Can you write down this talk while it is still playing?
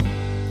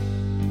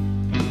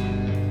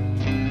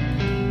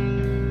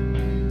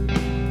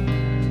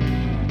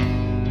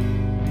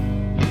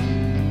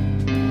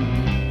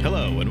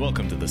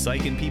Welcome to the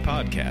Psych NP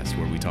podcast,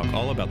 where we talk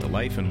all about the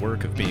life and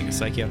work of being a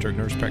psychiatric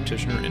nurse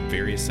practitioner in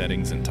various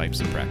settings and types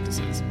of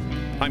practices.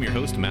 I'm your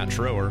host, Matt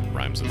Schroer,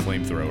 rhymes with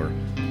flamethrower.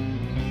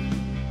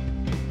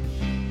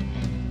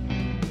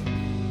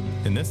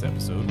 In this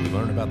episode, we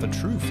learn about the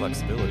true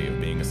flexibility of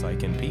being a Psych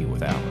NP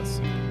with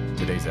Alice.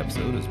 Today's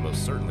episode is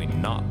most certainly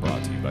not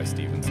brought to you by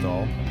Steven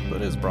Stahl,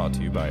 but is brought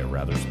to you by a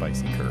rather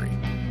spicy curry.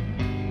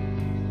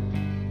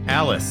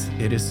 Alice,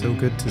 it is so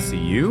good to see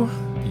you.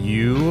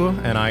 You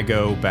and I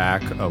go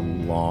back a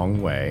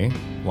long way,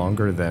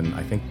 longer than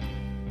I think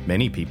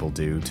many people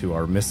do, to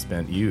our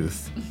misspent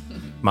youth.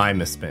 My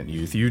misspent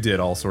youth. You did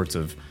all sorts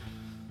of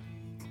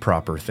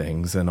proper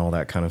things and all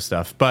that kind of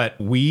stuff. But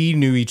we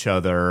knew each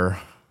other,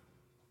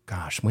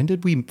 gosh, when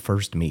did we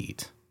first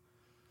meet?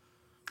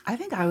 I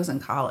think I was in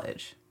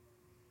college.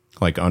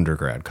 Like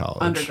undergrad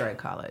college? Undergrad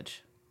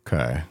college.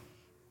 Okay.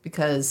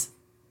 Because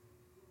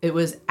it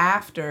was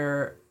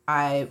after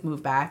I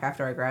moved back,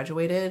 after I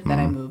graduated, then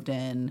I moved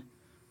in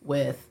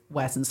with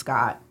Wes and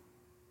Scott.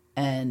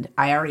 And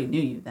I already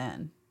knew you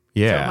then.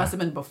 Yeah. So it must have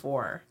been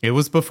before. It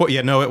was before.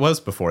 Yeah, no, it was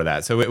before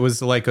that. So it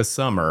was like a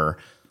summer.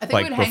 I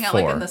think we'd hang out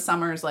like in the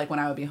summers, like when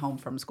I would be home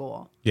from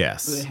school.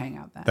 Yes. We would hang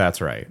out then.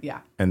 That's right.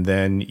 Yeah. And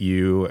then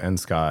you and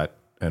Scott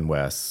and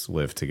Wes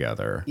lived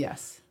together.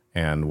 Yes.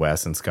 And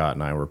Wes and Scott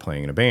and I were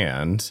playing in a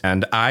band.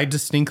 And I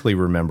distinctly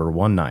remember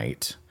one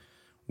night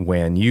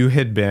when you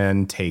had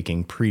been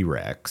taking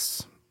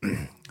prereqs.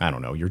 I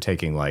don't know, you're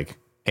taking like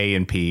A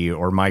and P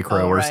or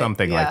micro or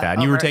something like that.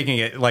 And you were taking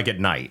it like at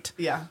night.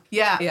 Yeah.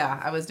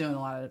 Yeah. I was doing a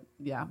lot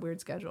of, weird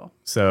schedule.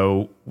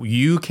 So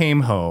you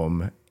came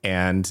home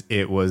and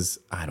it was,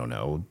 I don't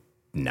know,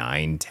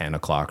 9, 10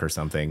 o'clock or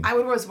something. I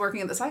was working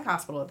at the psych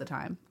hospital at the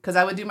time because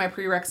I would do my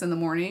prereqs in the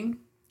morning.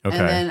 Okay.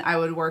 And then I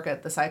would work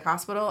at the psych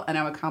hospital and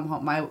I would come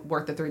home. I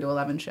worked the 3 to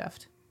 11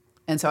 shift.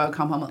 And so I would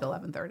come home at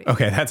 11:30.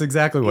 Okay, that's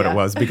exactly what it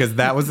was, because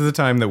that was the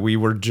time that we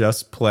were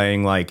just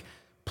playing like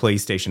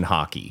PlayStation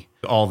hockey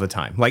all the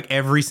time. Like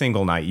every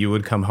single night you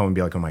would come home and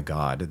be like, oh my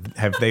God,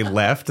 have they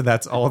left?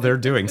 That's all they're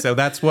doing. So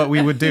that's what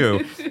we would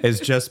do,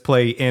 is just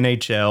play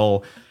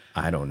NHL,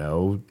 I don't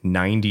know,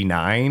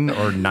 99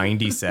 or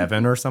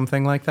 97 or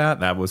something like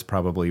that. That was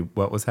probably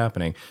what was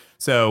happening.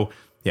 So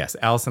yes,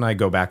 Alice and I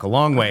go back a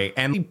long way,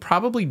 and we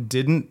probably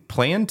didn't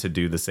plan to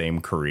do the same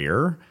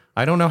career.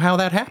 I don't know how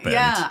that happened.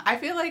 Yeah, I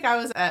feel like I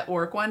was at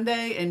work one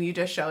day and you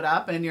just showed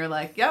up and you're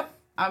like, yep,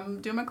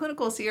 I'm doing my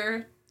clinicals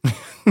here.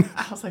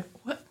 I was like,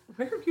 what?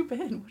 Where have you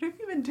been? What have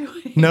you been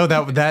doing? No,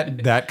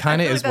 that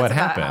kind of is what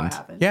happened.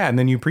 Happened. Yeah, and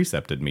then you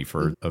precepted me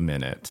for a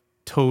minute.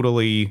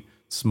 Totally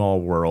small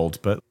world,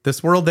 but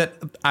this world that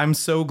I'm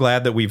so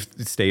glad that we've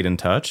stayed in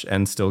touch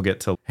and still get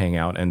to hang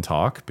out and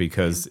talk,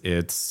 because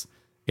it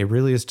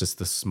really is just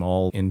the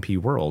small NP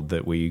world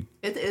that we...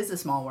 It is a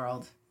small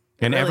world.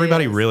 And really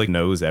everybody really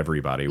knows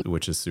everybody,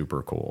 which is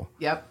super cool.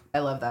 Yep. I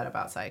love that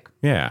about psych.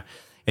 Yeah.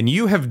 And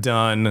you have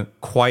done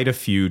quite a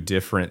few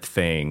different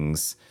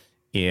things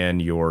in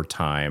your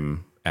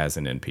time as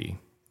an NP.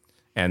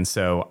 And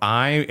so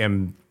I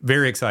am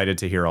very excited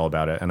to hear all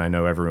about it. And I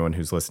know everyone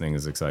who's listening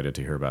is excited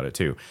to hear about it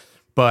too.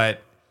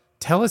 But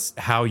tell us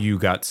how you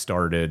got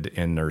started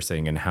in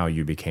nursing and how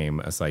you became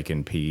a Psych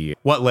NP.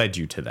 What led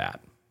you to that?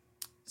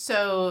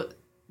 So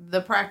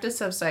the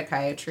practice of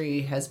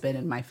psychiatry has been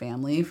in my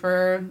family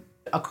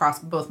across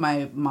both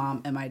my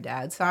mom and my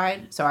dad's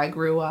side. So I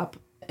grew up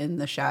in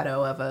the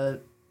shadow of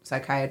a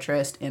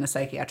psychiatrist and a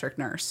psychiatric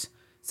nurse.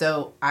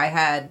 So I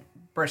had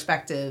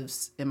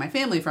perspectives in my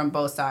family from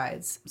both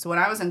sides. So when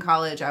I was in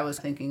college, I was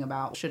thinking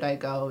about, should I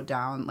go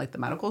down like the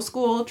medical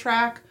school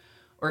track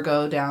or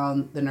go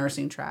down the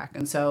nursing track?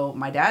 And so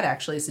my dad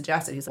actually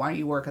suggested, he's like, why don't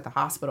you work at the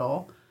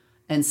hospital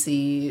and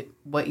see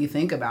what you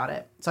think about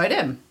it? So I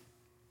did.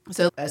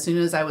 So as soon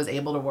as I was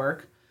able to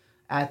work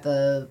at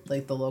the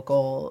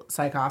local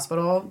psych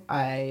hospital,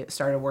 I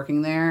started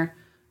working there.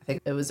 I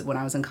think it was when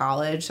I was in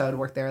college, so I would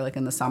work there like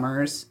in the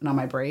summers and on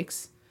my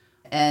breaks.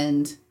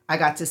 And I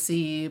got to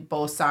see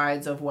both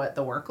sides of what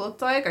the work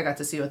looked like. I got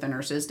to see what the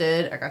nurses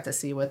did. I got to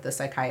see what the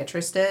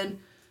psychiatrists did.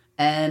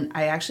 And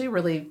I actually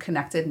really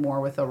connected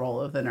more with the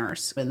role of the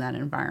nurse in that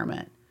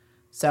environment.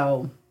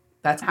 So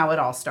that's how it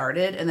all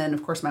started. And then,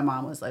 of course, my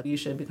mom was like, you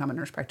should become a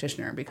nurse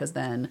practitioner, because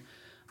then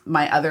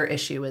my other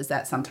issue is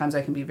that sometimes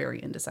I can be very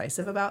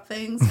indecisive about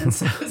things. And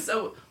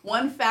so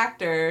one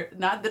factor,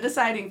 not the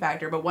deciding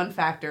factor, but one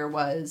factor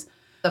was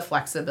the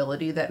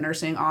flexibility that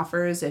nursing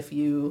offers. If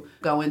you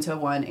go into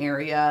one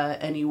area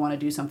and you want to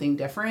do something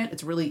different,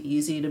 it's really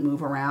easy to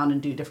move around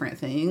and do different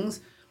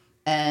things.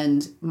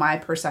 And my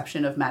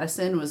perception of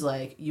medicine was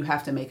like, you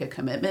have to make a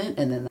commitment,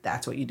 and then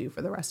that's what you do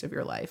for the rest of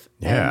your life.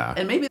 Yeah.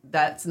 And maybe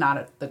that's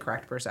not the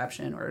correct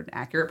perception or an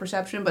accurate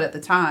perception, but at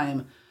the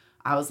time,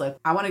 I was like,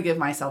 I want to give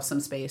myself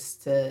some space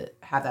to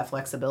have that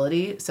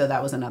flexibility. So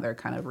that was another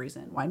kind of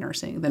reason why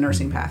the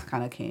nursing path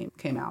kind of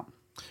came out.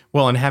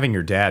 Well, and having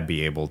your dad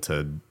be able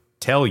to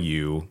tell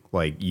you,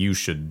 like, you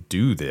should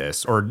do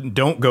this or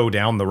don't go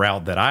down the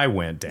route that I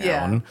went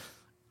down. Yeah.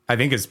 I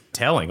think is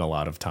telling a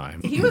lot of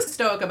time. He was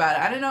stoic about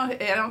it. I don't know.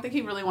 I don't think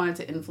he really wanted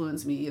to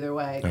influence me either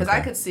way, because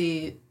I could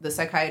see the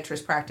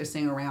psychiatrist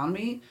practicing around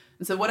me.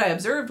 And so what I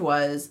observed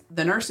was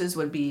the nurses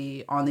would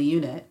be on the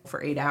unit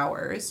for 8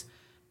 hours.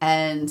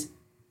 And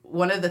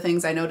one of the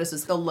things I noticed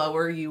is the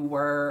lower you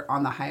were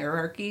on the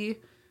hierarchy,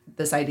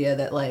 this idea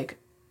that like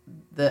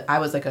I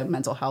was like a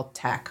mental health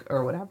tech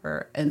or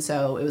whatever. And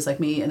so it was like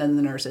me and then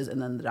the nurses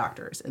and then the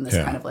doctors in this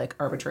kind of like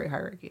arbitrary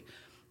hierarchy.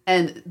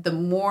 And the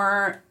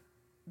more,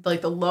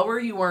 like the lower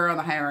you were on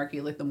the hierarchy,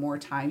 like the more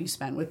time you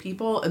spent with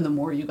people and the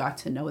more you got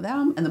to know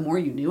them and the more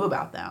you knew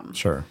about them.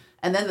 Sure.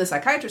 And then the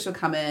psychiatrist would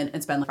come in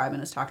and spend like 5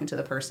 minutes talking to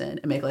the person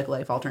and make like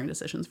life-altering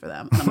decisions for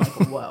them. And I'm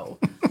like, whoa,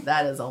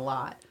 that is a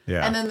lot.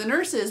 Yeah. And then the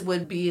nurses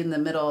would be in the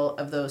middle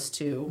of those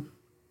two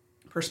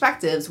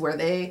perspectives where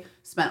they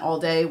spent all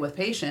day with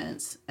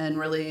patients and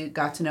really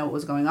got to know what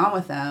was going on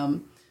with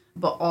them,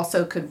 but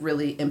also could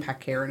really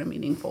impact care in a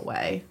meaningful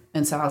way.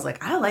 And so I was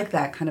like, I like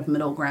that kind of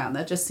middle ground.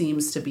 That just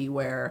seems to be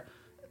where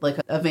like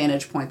a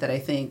vantage point that I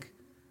think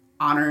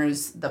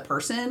honors the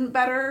person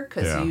better,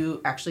 because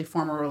you actually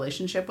form a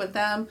relationship with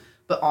them,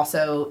 but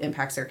also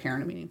impacts their care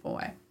in a meaningful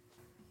way.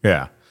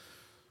 Yeah.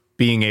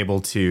 Being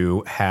able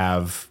to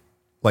have,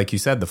 like you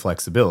said, the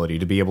flexibility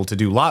to be able to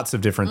do lots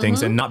of different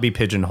things and not be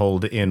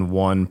pigeonholed in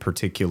one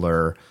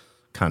particular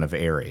kind of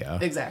area.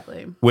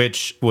 Exactly.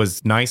 Which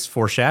was nice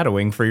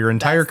foreshadowing for your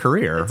entire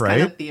career, right?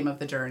 Kind of theme of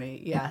the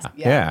journey. Yes.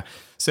 Yeah.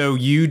 So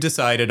you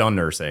decided on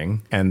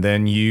nursing and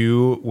then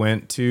you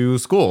went to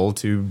school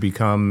to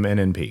become an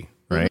NP,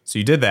 right? So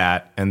you did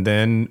that and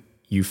then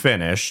you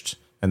finished.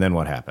 And then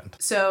what happened?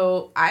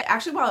 So I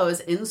actually, while I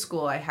was in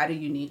school, I had a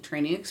unique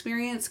training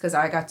experience because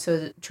I got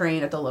to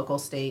train at the local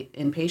state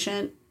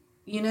inpatient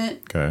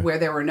unit where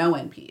there were no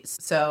NPs.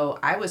 So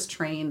I was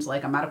trained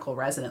like a medical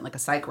resident, like a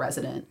psych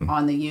resident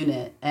on the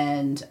unit,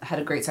 and had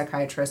a great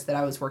psychiatrist that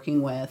I was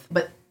working with.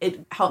 But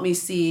it helped me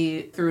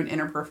see through an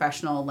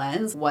interprofessional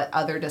lens what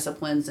other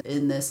disciplines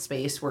in this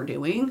space were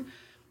doing,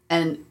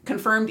 and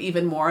confirmed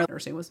even more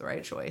nursing was the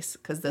right choice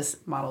because this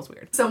model's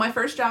weird. So my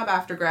first job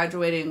after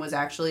graduating was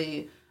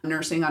actually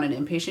nursing on an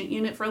inpatient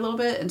unit for a little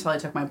bit until I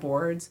took my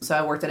boards. So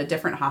I worked at a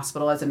different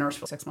hospital as a nurse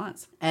for 6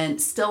 months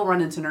and still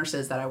run into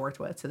nurses that I worked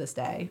with to this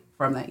day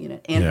from that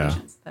unit and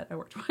patients that I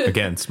worked with.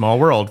 Again, small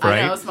world,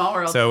 right? I know, small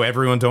world. So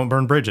everyone don't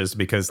burn bridges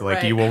because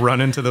like you will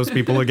run into those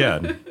people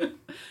again.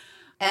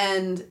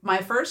 And my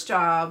first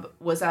job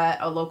was at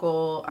a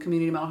local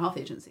community mental health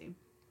agency.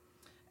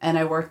 And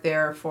I worked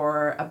there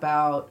for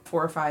about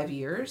 4 or 5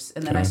 years.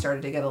 And then I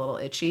started to get a little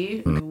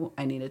itchy.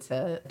 I needed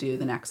to do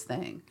the next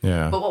thing.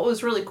 Yeah. But what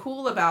was really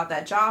cool about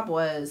that job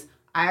was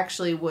I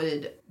actually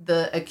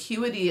the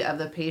acuity of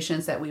the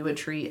patients that we would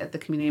treat at the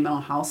community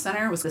mental health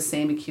center was the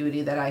same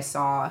acuity that I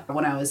saw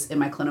when I was in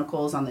my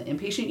clinicals on the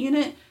inpatient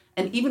unit.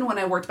 And even when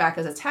I worked back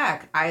as a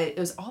tech, it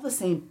was all the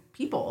same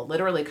people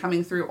literally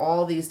coming through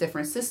all these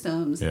different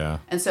systems. Yeah.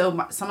 And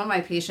so some of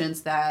my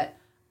patients that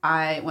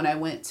when I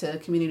went to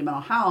community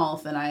mental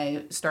health and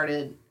I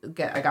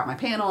got my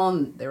panel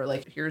and they were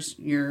like, here's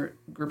your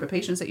group of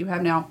patients that you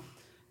have now.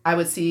 I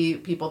would see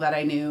people that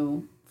I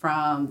knew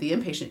from the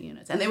inpatient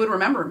units and they would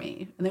remember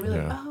me and they'd be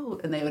like,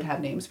 oh, and they would have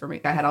names for me.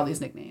 I had all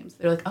these nicknames.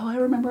 They're like, oh, I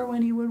remember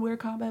when you would wear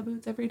combat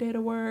boots every day to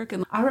work.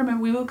 And I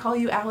remember we would call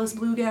you Alice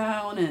Blue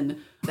Gown,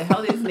 and they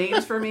held these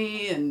names for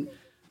me. And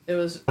it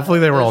was, hopefully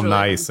they were all really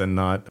nice and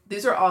not.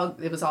 It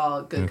was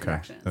all good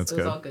connections. That's it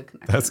good. was all good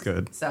connections. That's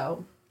good.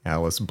 So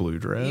Alice Blue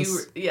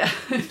Dress.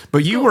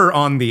 But you were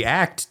on the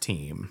ACT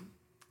team.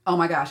 Oh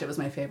my gosh, it was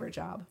my favorite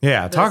job.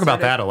 Yeah, talk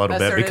about that a little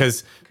bit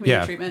because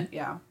community treatment,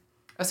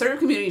 assertive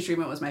community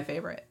treatment was my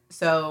favorite.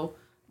 So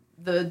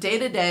the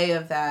day-to-day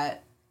of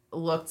that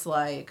looked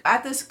like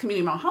at this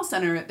community mental health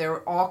center, there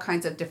were all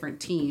kinds of different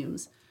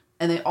teams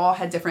and they all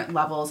had different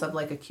levels of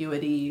like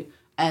acuity.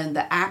 And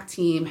the ACT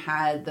team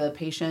had the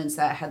patients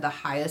that had the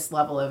highest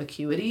level of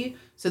acuity.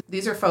 So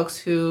these are folks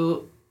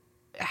who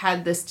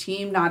had this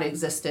team not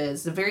existed.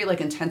 It's a very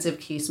like intensive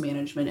case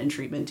management and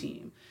treatment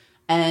team.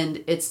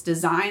 And it's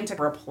designed to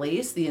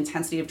replace the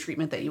intensity of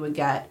treatment that you would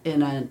get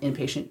in an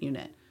inpatient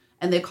unit.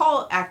 And they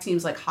call ACT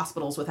teams like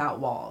hospitals without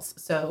walls.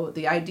 So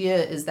the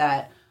idea is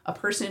that a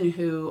person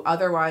who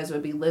otherwise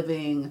would be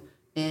living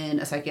in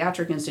a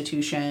psychiatric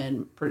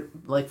institution for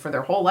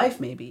their whole life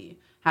maybe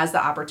has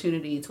the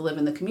opportunity to live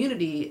in the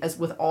community as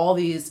with all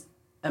these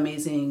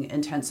amazing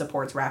intense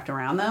supports wrapped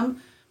around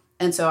them.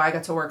 And so I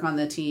got to work on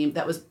the team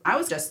I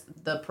was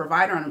just the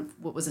provider on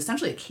what was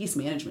essentially a case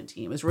management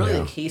team. It was really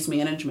the case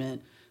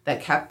management that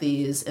kept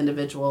these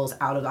individuals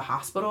out of the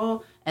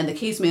hospital. And the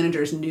case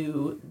managers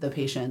knew the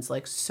patients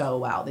like so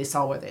well. They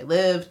saw where they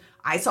lived.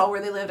 I saw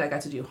where they lived. I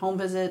got to do home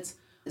visits.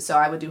 So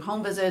I would do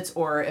home visits,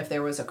 or if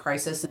there was a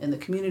crisis in the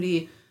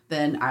community,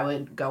 then I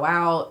would go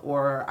out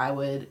or I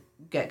would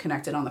get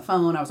connected on the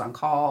phone. I was on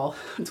call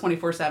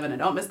 24/7. I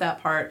don't miss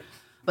that part.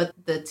 But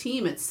the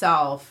team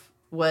itself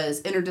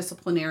was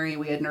interdisciplinary.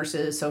 We had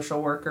nurses,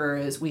 social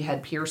workers, we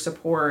had peer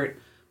support,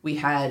 we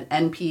had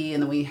NP,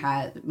 and then we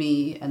had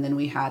me, and then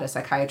we had a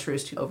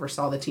psychiatrist who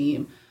oversaw the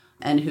team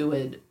and who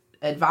would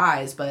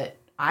advise. But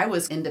I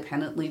was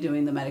independently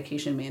doing the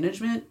medication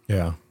management.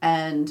 Yeah.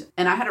 And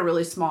I had a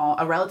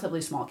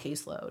relatively small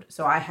caseload.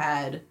 So I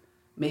had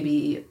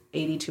maybe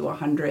 80 to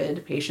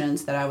 100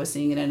 patients that I was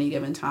seeing at any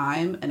given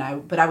time.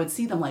 But I would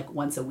see them like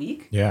once a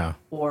week. Yeah.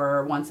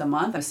 Or once a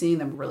month. I'm seeing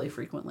them really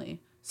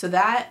frequently. So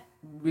that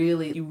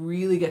you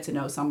really get to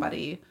know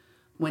somebody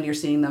when you're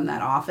seeing them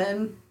that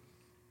often.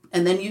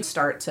 And then you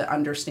start to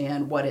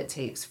understand what it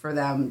takes for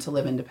them to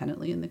live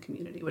independently in the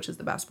community, which is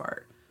the best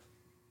part.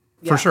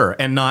 For sure.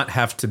 And not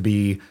have to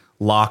be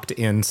locked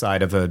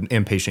inside of an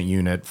inpatient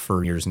unit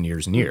for years and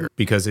years and years.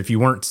 Because if you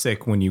weren't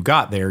sick when you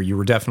got there, you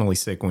were definitely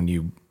sick when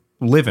you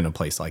live in a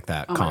place like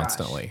that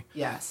constantly.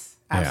 Yes,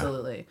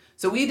 absolutely. Yeah.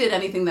 So we did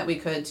anything that we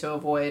could to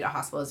avoid a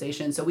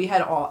hospitalization. So we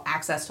had all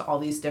access to all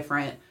these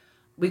different,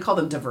 we call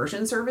them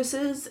diversion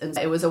services. And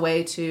it was a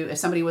way to, if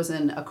somebody was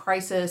in a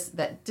crisis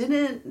that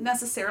didn't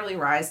necessarily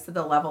rise to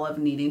the level of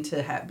needing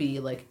to be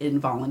like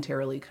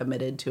involuntarily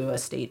committed to a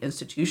state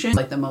institution,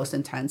 like the most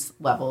intense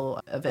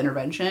level of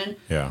intervention,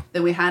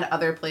 then we had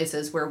other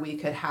places where we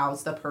could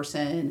house the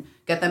person,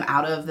 get them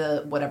out of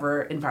the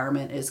whatever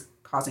environment is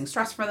causing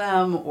stress for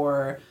them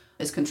or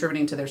is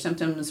contributing to their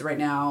symptoms right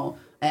now,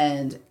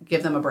 and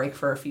give them a break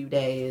for a few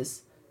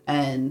days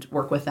and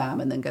work with them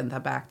and then get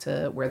them back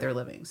to where they're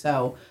living.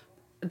 So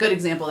a good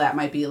example of that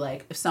might be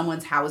like if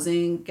someone's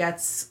housing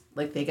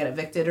they get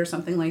evicted or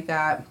something like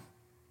that,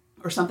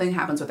 or something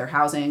happens with their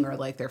housing, or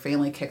like their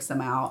family kicks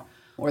them out,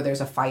 or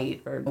there's a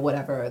fight or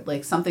whatever,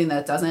 like something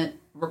that doesn't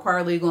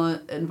require legal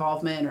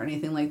involvement or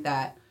anything like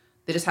that.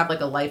 They just have like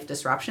a life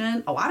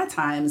disruption. A lot of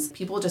times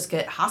people just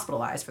get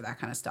hospitalized for that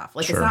kind of stuff.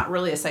 Like It's not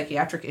really a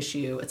psychiatric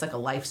issue. It's like a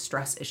life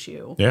stress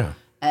issue. Yeah.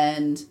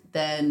 And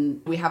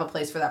then we have a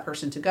place for that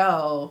person to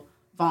go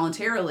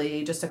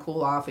voluntarily just to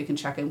cool off. We can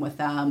check in with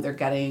them. They're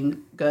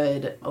getting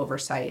good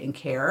oversight and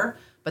care,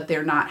 but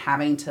they're not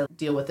having to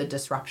deal with the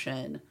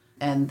disruption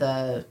and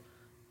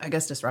I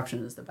guess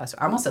disruption is the best.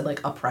 I almost said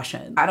like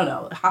oppression. I don't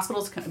know.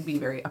 Hospitals can be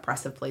very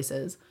oppressive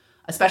places,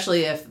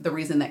 especially if the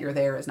reason that you're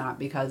there is not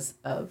because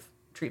of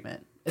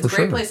treatment. It's a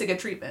great place to get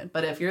treatment,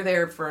 but if you're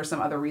there for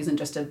some other reason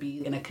just to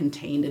be in a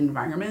contained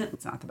environment,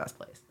 it's not the best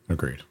place.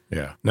 Agreed.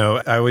 Yeah.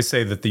 No, I always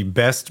say that the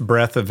best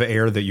breath of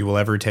air that you will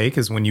ever take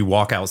is when you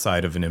walk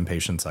outside of an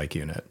inpatient psych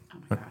unit. Oh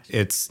my gosh.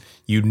 It's,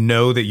 you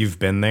know that you've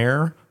been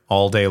there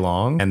all day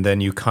long, and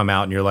then you come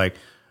out and you're like,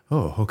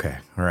 oh, okay,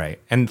 all right.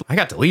 And I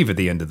got to leave at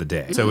the end of the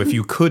day. So if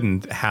you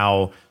couldn't,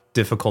 how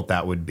difficult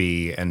that would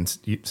be. And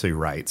so you're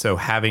right. So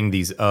having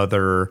these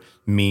other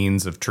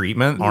means of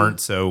treatment aren't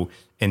so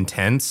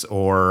intense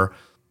or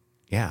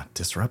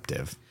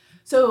disruptive.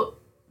 So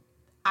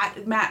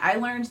Matt, I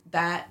learned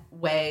that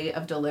way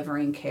of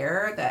delivering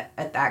care that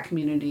at that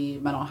community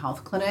mental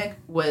health clinic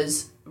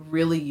was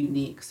really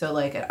unique. So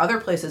like at other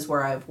places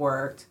where I've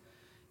worked,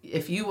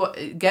 if you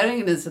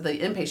getting into the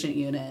inpatient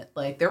unit,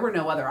 like there were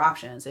no other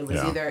options. It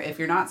was either if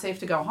you're not safe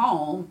to go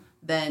home,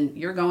 then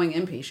you're going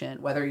inpatient,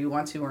 whether you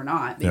want to or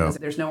not, because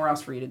there's nowhere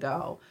else for you to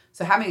go.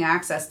 So having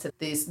access to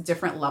these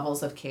different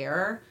levels of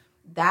care,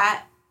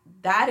 that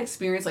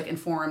experience like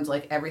informed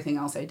like everything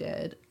else I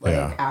did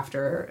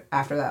after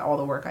that, all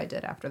the work I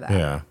did after that.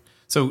 Yeah.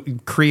 So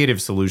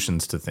creative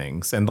solutions to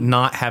things and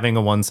not having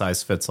a one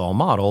size fits all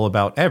model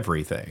about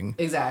everything.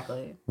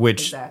 Exactly.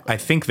 Which I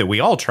think that we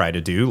all try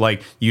to do.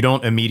 Like you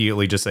don't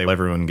immediately just say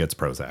everyone gets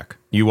Prozac.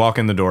 You walk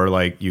in the door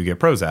like you get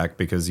Prozac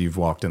because you've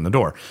walked in the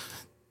door.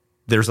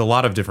 There's a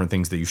lot of different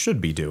things that you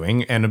should be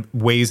doing and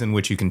ways in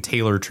which you can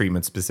tailor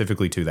treatment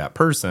specifically to that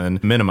person,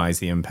 minimize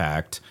the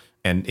impact,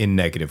 and in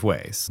negative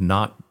ways,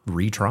 not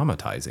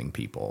re-traumatizing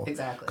people.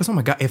 Exactly. Because, oh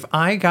my God, if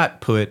I got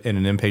put in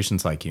an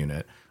inpatient psych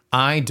unit,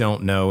 I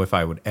don't know if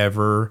I would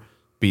ever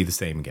be the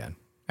same again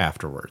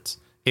afterwards.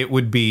 It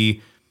would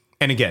be,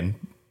 and again,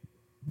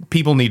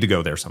 people need to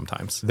go there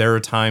sometimes. There are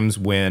times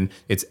when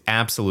it's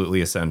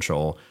absolutely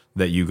essential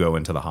that you go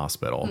into the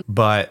hospital.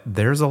 But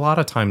there's a lot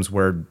of times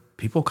where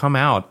people come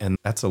out and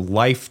that's a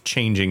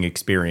life-changing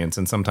experience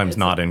and sometimes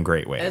not in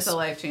great ways. It's a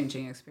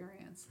life-changing experience.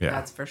 Yeah.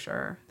 That's for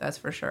sure. That's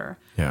for sure.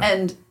 Yeah.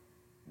 And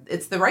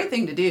it's the right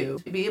thing to do,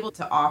 to be able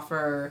to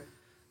offer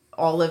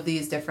all of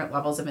these different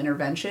levels of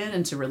intervention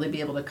and to really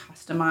be able to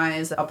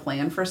customize a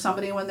plan for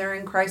somebody when they're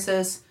in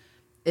crisis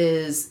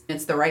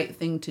it's the right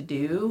thing to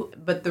do.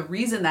 But the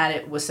reason that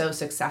it was so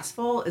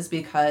successful is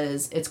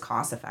because it's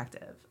cost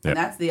effective. Yep. And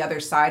that's the other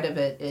side of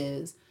it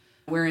is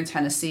we're in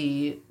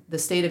Tennessee. The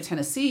state of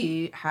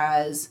Tennessee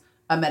has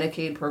a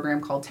Medicaid program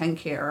called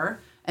TennCare.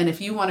 And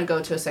if you want to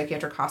go to a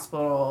psychiatric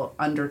hospital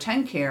under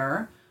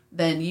TennCare,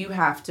 then you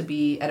have to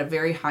be at a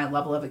very high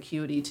level of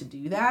acuity to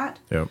do that.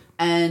 Yep.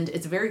 And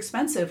it's very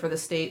expensive for the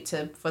state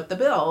to foot the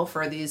bill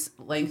for these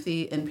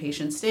lengthy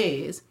inpatient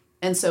stays.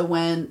 And so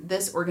when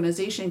this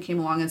organization came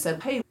along and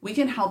said, hey, we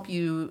can help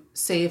you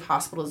save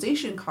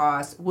hospitalization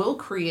costs, we'll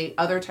create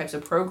other types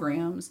of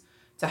programs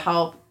to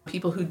help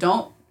people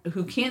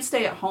who can't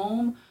stay at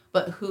home,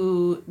 but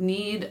who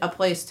need a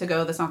place to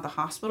go that's not the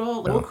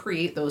hospital. We'll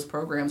create those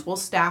programs. We'll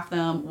staff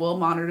them. We'll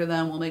monitor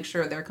them. We'll make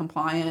sure they're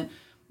compliant.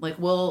 Like,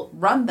 we'll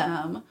run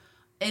them.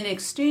 in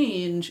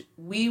exchange,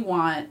 we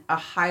want a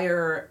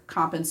higher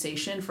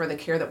compensation for the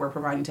care that we're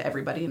providing to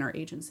everybody in our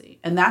agency.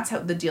 And that's how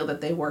the deal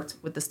that they worked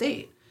with the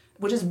state,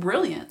 which is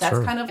brilliant.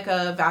 That's kind of like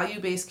a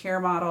value-based care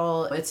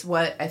model. It's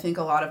what I think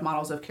a lot of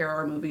models of care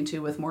are moving to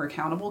with more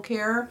accountable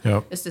care,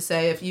 is to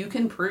say, if you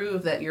can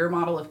prove that your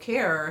model of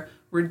care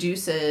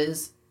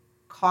reduces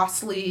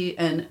costly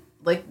and,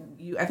 like,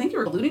 I think you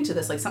were alluding to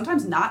this, like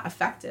sometimes not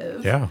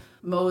effective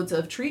modes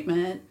of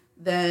treatment,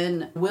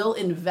 then we'll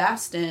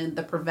invest in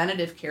the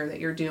preventative care that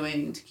you're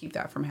doing to keep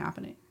that from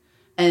happening.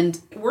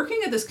 And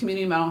working at this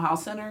community mental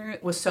health center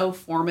was so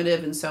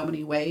formative in so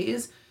many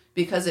ways,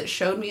 because it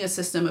showed me a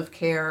system of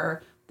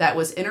care that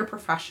was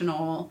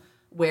interprofessional,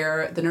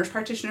 where the nurse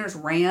practitioners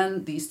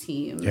ran these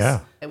teams.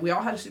 And we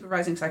all had a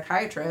supervising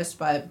psychiatrist,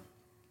 but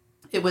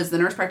it was the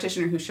nurse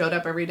practitioner who showed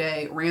up every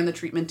day, ran the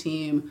treatment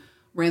team,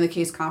 ran the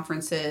case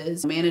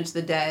conferences, managed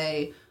the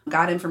day,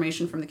 got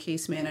information from the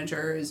case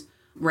managers,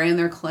 ran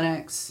their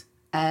clinics.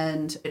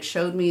 And it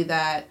showed me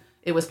that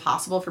it was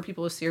possible for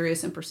people with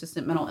serious and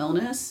persistent mental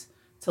illness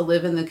to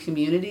live in the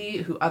community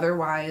who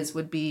otherwise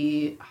would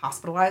be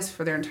hospitalized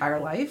for their entire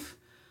life.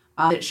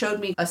 It showed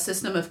me a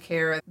system of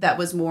care that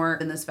was more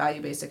in this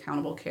value-based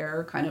accountable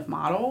care kind of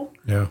model.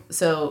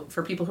 So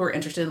for people who are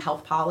interested in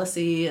health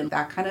policy and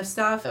that kind of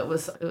stuff, it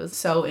was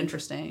so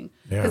interesting.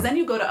 Because then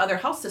you go to other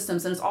health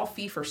systems and it's all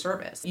fee for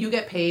service. You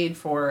get paid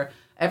for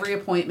every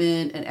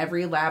appointment and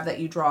every lab that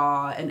you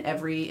draw and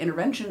every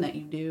intervention that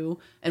you do.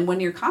 And when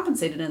you're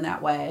compensated in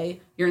that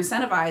way, you're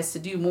incentivized to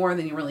do more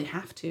than you really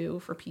have to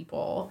for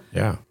people.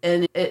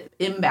 And it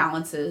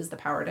imbalances the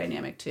power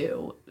dynamic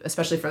too,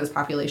 especially for this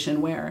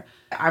population where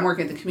I'm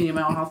working at the community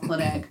mental health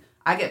clinic.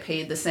 I get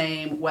paid the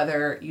same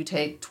whether you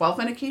take 12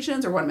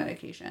 medications or one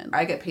medication.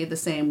 I get paid the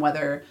same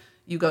whether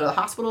you go to the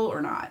hospital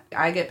or not.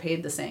 I get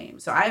paid the same.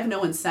 So I have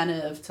no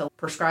incentive to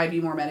prescribe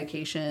you more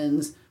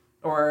medications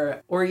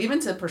or even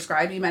to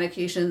prescribe you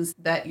medications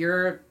that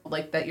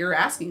you're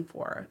asking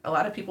for. A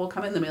lot of people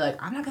come in and be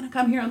like, I'm not going to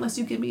come here unless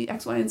you give me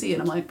X, Y, and Z.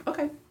 And I'm like,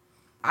 okay,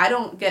 I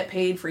don't get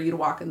paid for you to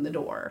walk in the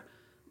door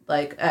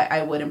like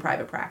I would in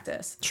private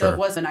practice. So it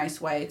was a nice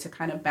way to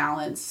kind of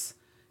balance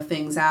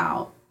things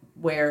out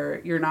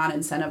where you're not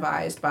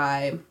incentivized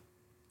by,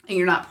 and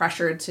you're not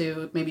pressured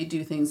to maybe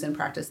do things in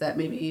practice that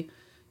maybe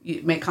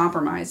you make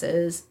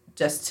compromises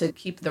just to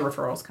keep the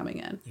referrals coming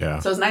in.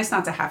 So it's nice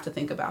not to have to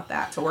think about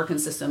that, to work in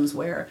systems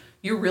where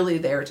you're really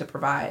there to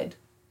provide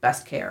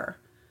best care.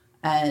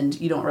 And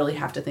you don't really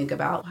have to think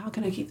about, how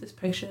can I keep this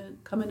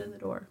patient coming in the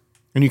door?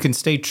 And you can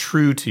stay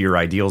true to your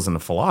ideals and the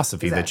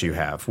philosophy that you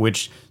have,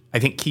 which I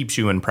think keeps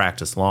you in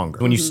practice longer.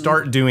 When you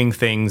start doing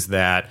things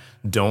that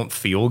don't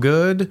feel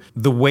good,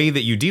 the way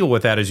that you deal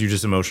with that is you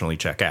just emotionally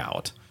check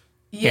out.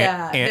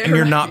 And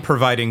you're not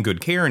providing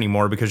good care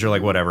anymore because you're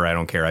like, whatever, I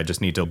don't care. I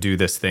just need to do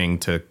this thing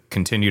to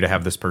continue to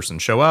have this person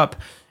show up,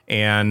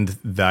 and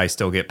I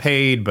still get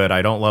paid, but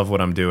I don't love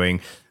what I'm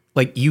doing.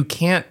 Like, you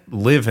can't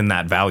live in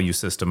that value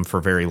system for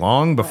very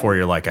long before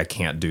you're like, I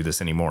can't do this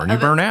anymore. And you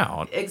burn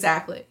out.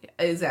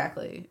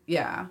 Exactly.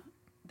 Yeah.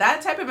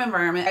 That type of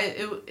environment,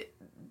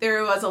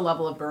 there was a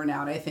level of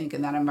burnout, I think,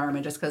 in that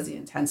environment, just because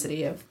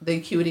the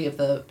acuity of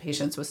the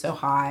patients was so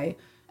high.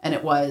 And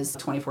it was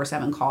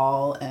 24/7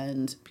 call,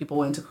 and people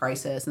went into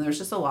crisis, and there's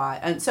just a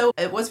lot. And so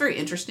it was very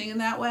interesting in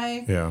that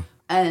way.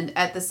 And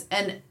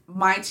and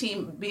my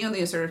team, being on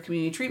the assertive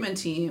community treatment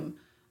team,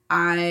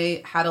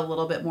 I had a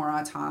little bit more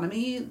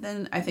autonomy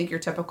than I think your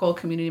typical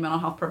community mental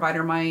health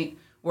provider might,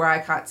 where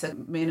I got to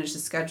manage the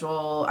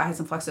schedule. I had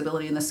some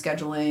flexibility in the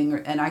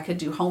scheduling, and I could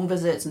do home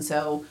visits. And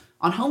so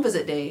on home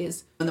visit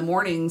days, in the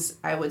mornings,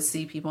 I would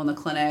see people in the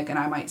clinic, and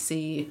I might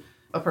see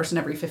a person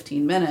every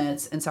 15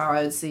 minutes. And so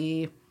I would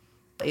see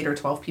 8 or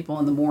 12 people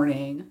in the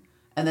morning,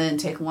 and then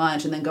take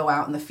lunch, and then go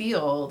out in the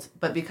field.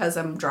 But because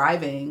I'm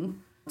driving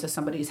to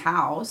somebody's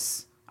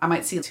house, I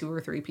might see 2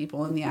 or 3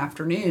 people in the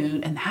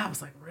afternoon, and that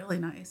was like really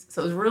nice.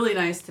 So it was really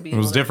nice to be. It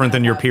was different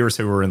than your peers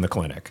who were in the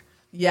clinic.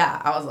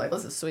 Yeah, I was like,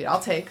 this is sweet. I'll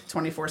take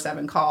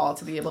 24/7 call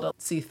to be able to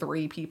see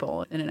 3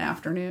 people in an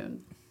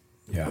afternoon.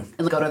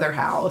 And go to their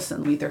house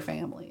and meet their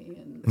family,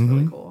 and it's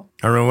really cool.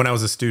 I remember when I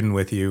was a student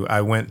with you, I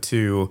went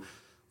to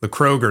the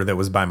Kroger that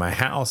was by my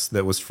house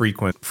that was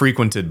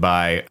frequented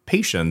by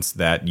patients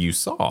that you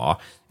saw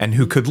and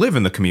who could live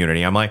in the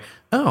community. I'm like,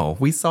 oh,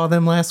 we saw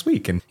them last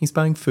week and he's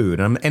buying food.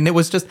 And it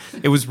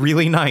was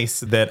really nice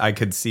that I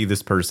could see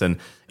this person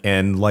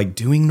and like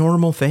doing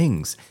normal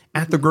things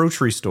at the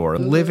grocery store,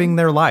 living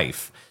their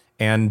life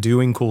and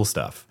doing cool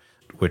stuff,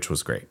 which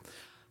was great.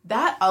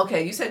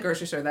 Okay, you said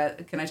grocery store.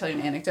 Can I tell you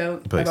an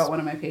anecdote about one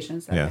of my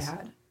patients that I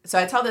had? So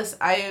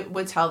I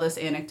would tell this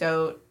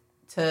anecdote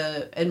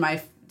in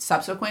my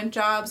subsequent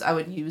jobs. I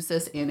would use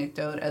this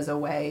anecdote as a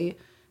way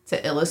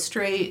to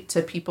illustrate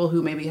to people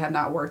who maybe have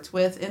not worked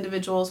with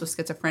individuals with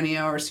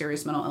schizophrenia or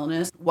serious mental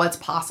illness what's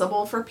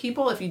possible for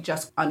people if you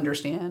just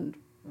understand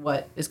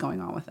what is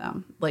going on with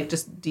them. Like,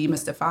 just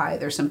demystify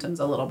their symptoms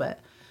a little bit.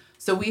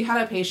 So we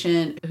had a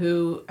patient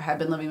who had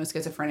been living with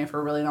schizophrenia for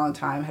a really long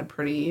time, had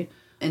pretty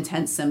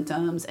intense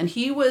symptoms, and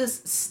he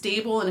was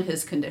stable in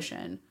his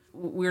condition.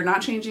 We're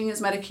not changing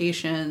his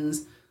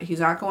medications. He's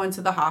not going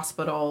to the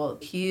hospital.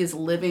 He is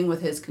living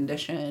with his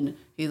condition.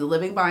 He's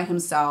living by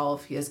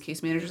himself. He has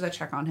case managers that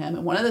check on him.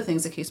 And one of the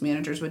things that case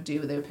managers would do,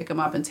 they would pick him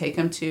up and take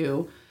him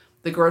to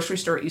the grocery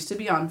store. It used to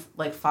be on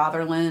like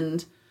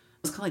Fatherland. It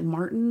was called like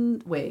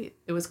Martin. Wait,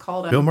 it was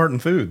called Bill Martin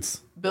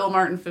Foods. Bill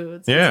Martin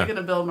Foods. Yeah. Speaking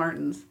of Bill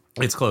Martin's.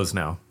 It's closed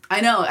now. I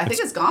know. I think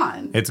it's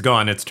gone. It's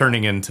gone. It's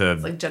turning into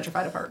It's like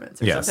gentrified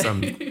apartments or something.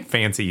 something. Some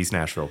fancy East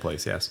Nashville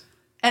place. Yes.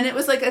 And it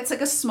was like, it's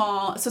like a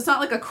small, so it's not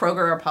like a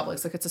Kroger or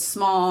Publix. Like it's a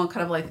small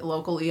kind of like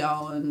locally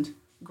owned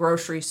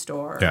grocery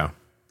store. Yeah.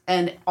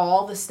 And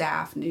all the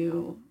staff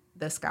knew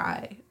this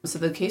guy. So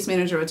the case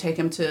manager would take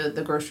him to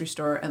the grocery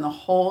store, and the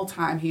whole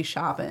time he's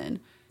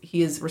shopping,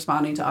 he is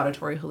responding to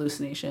auditory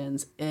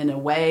hallucinations in a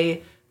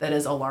way that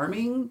is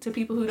alarming to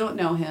people who don't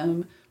know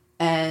him,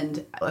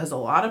 and has a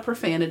lot of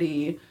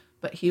profanity,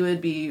 but he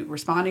would be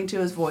responding to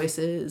his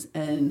voices,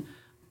 and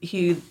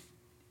he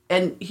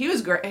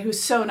was great. He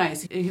was so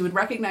nice. He would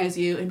recognize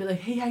you and be like,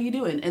 "Hey, how you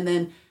doing?" And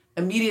then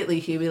immediately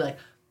he'd be like,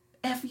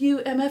 "F you,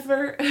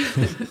 MFer."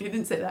 He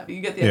didn't say that, but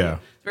you get the idea. Yeah.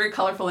 It's very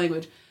colorful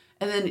language.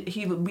 And then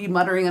he would be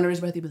muttering under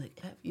his breath. He'd be like,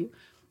 "F you."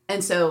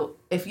 And so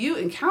if you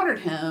encountered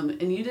him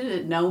and you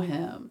didn't know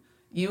him,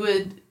 you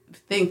would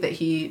think that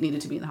he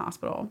needed to be in the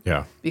hospital.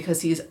 Yeah.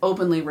 Because he's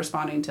openly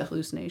responding to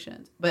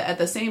hallucinations. But at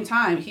the same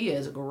time, he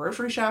is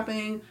grocery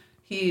shopping.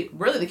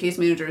 The case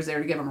manager is there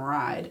to give him a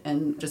ride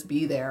and just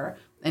be there.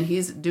 And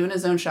he's doing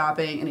his own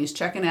shopping and he's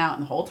checking out.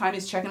 And the whole time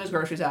he's checking his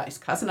groceries out, he's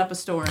cussing up a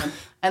storm.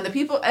 And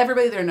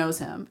everybody there knows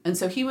him. And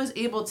so he was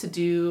able to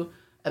do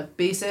a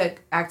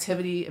basic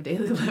activity of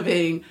daily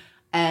living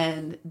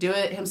and do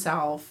it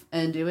himself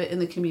and do it in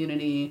the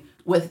community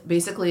with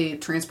basically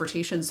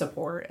transportation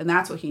support. And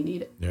that's what he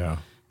needed. Yeah.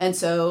 And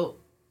so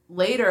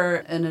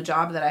later in a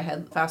job that I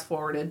had fast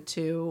forwarded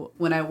to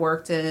when I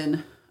worked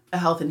in a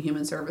health and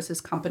human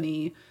services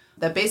company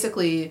that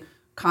basically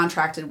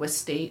contracted with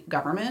state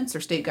governments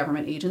or state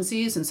government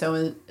agencies. And so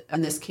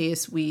in this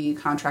case, we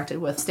contracted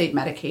with state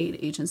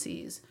Medicaid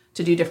agencies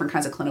to do different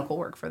kinds of clinical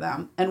work for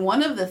them. And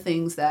one of the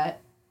things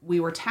that we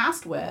were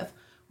tasked with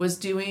was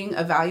doing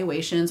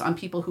evaluations on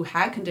people who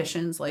had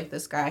conditions like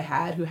this guy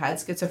had, who had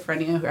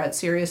schizophrenia, who had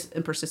serious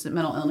and persistent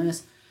mental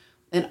illness.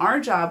 And our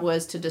job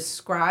was to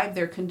describe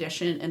their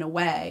condition in a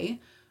way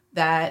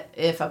that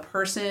if a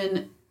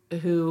person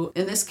who,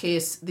 in this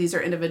case, these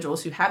are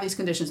individuals who have these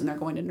conditions and they're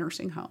going to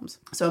nursing homes.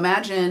 So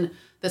imagine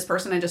this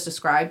person I just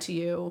described to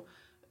you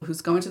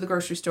who's going to the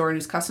grocery store and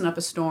he's cussing up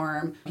a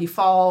storm. He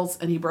falls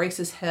and he breaks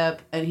his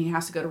hip and he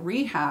has to go to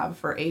rehab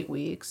for 8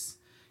 weeks.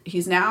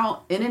 He's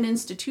now in an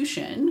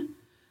institution,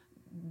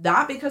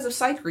 not because of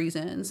psych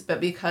reasons,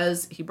 but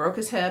because he broke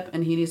his hip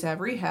and he needs to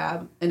have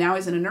rehab. And now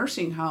he's in a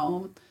nursing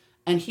home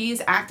and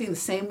he's acting the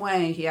same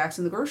way he acts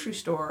in the grocery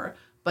store,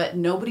 but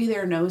nobody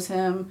there knows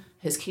him.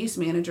 His case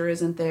manager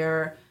isn't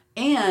there.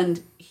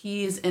 And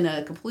he's in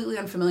a completely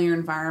unfamiliar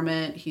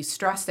environment. He's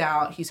stressed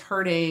out. He's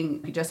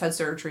hurting. He just had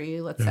surgery,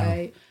 let's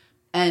say.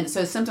 And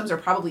so his symptoms are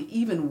probably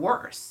even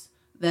worse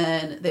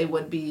than they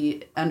would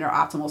be under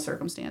optimal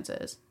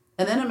circumstances.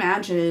 And then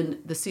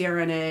imagine the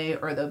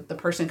CRNA or the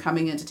person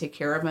coming in to take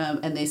care of him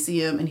and they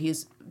see him and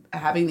he's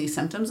having these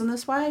symptoms in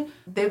this way.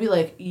 They'd be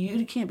like,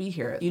 you can't be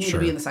here. You need to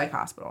be in the psych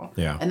hospital.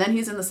 Yeah. And then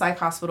he's in the psych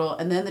hospital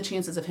and then the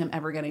chances of him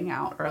ever getting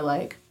out are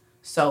like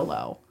so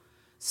low.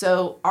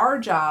 So our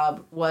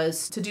job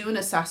was to do an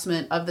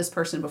assessment of this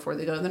person before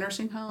they go to the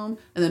nursing home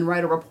and then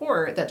write a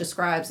report that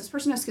describes this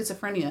person has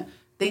schizophrenia.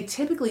 They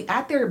typically,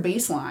 at their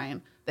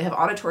baseline, they have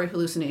auditory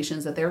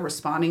hallucinations that they're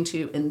responding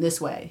to in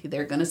this way.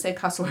 They're going to say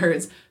cuss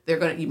words.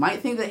 You might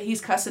think that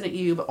he's cussing at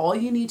you, but all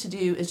you need to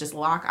do is just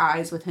lock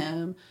eyes with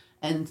him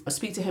and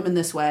speak to him in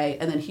this way,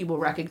 and then he will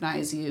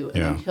recognize you,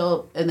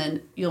 and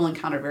then you'll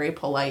encounter a very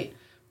polite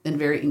and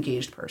very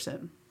engaged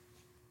person.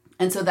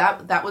 And so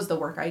that was the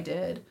work I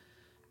did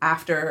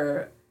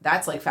after.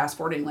 That's like fast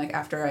forwarding, like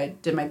after I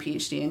did my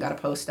PhD and got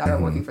a postdoc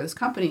working for this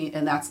company,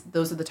 and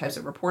those are the types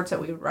of reports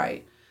that we would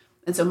write.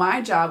 And so my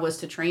job was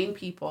to train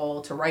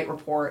people to write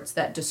reports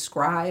that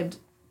described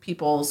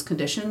people's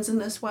conditions in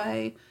this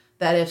way,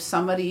 that if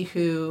somebody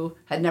who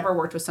had never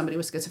worked with somebody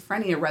with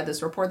schizophrenia read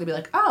this report, they'd be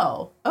like,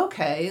 oh,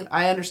 okay,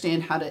 I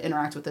understand how to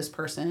interact with this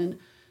person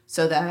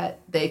so that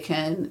they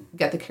can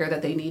get the care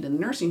that they need in the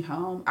nursing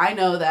home. I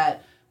know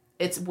that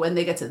it's when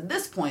they get to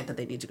this point that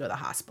they need to go to the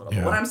hospital.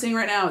 But what I'm seeing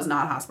right now is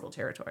not hospital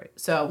territory.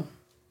 So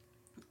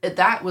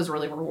that was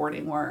really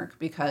rewarding work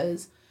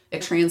because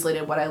it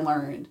translated what I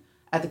learned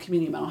at the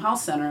community mental health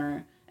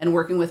center and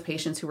working with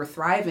patients who were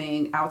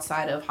thriving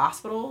outside of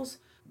hospitals.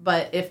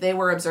 But if they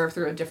were observed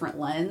through a different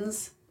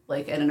lens,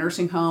 like in a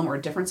nursing home or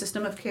a different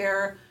system of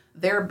care,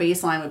 their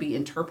baseline would be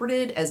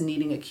interpreted as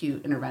needing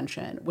acute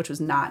intervention, which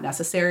was not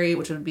necessary,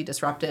 which would be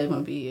disruptive and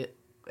would be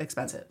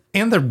expensive.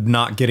 And they're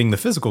not getting the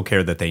physical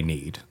care that they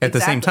need at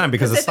the same time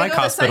because the psych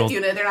hospital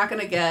unit, they're not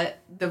going to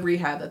get the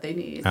rehab that they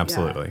need.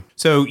 Absolutely. Yeah.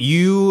 So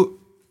you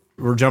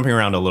We're jumping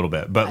around a little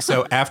bit. But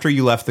so after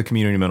you left the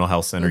community mental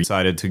health center, you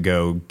decided to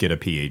go get a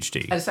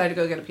PhD. I decided to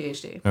go get a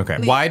PhD. Okay.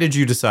 Why did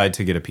you decide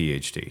to get a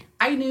PhD?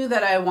 I knew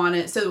that I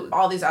wanted, so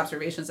all these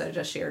observations that I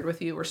just shared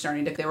with you were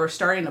starting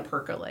to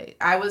percolate.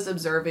 I was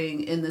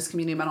observing in this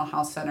community mental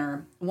health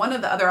center, one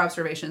of the other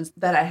observations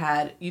that I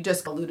had, you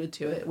just alluded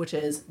to it, which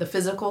is the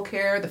physical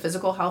care, the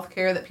physical health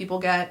care that people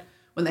get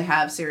when they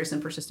have serious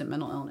and persistent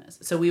mental illness.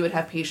 So we would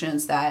have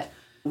patients that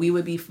we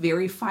would be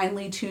very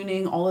finely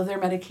tuning all of their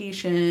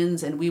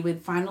medications, and we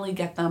would finally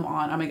get them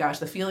on, oh my gosh,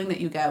 the feeling that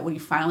you get when you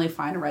finally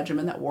find a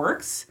regimen that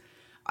works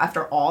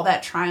after all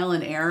that trial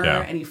and error,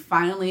 and you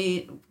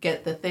finally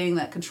get the thing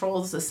that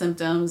controls the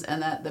symptoms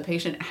and that the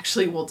patient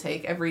actually will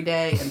take every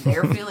day and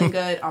they're feeling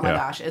good. Oh my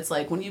gosh, it's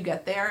like when you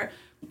get there,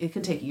 it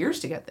can take years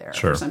to get there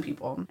for some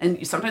people.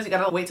 And sometimes you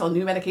got to wait till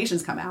new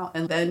medications come out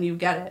and then you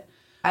get it.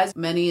 As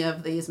many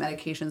of these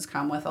medications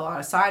come with a lot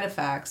of side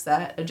effects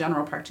that a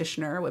general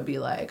practitioner would be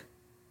like,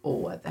 oh,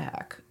 what the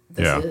heck?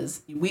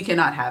 We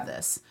cannot have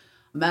this.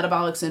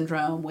 Metabolic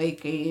syndrome,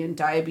 weight gain,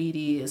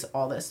 diabetes,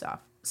 all this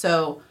stuff.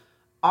 So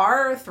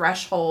our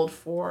threshold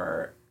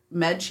for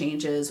med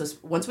changes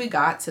was, once we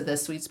got to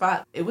this sweet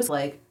spot, it was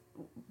like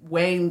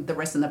weighing the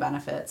risks and the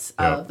benefits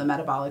of the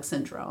metabolic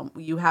syndrome.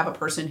 You have a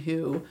person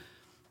who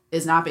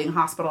is not being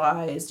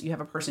hospitalized. You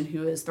have a person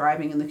who is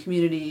thriving in the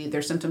community.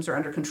 Their symptoms are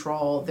under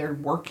control. They're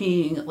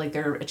working, like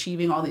they're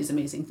achieving all these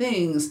amazing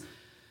things.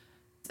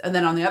 And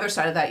then on the other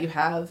side of that, you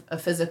have a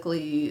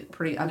physically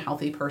pretty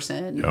unhealthy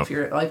person, if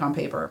you're like on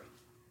paper.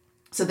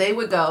 So they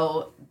would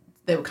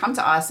come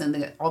to us and they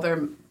get all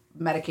their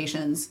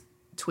medications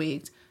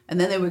tweaked. And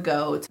then they would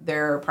go to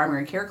their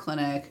primary care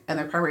clinic and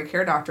their primary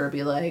care doctor would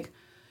be like,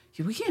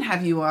 we can't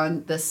have you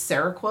on this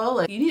Seroquel.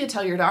 Like, you need to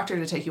tell your doctor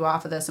to take you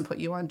off of this and put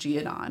you on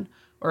Geodon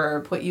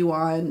or put you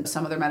on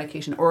some other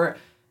medication. Or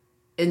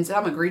in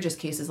some egregious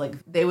cases, like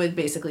they would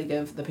basically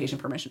give the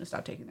patient permission to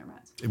stop taking their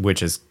meds.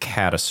 Which is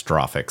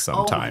catastrophic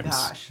sometimes. Oh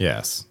my gosh.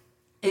 Yes.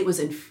 It was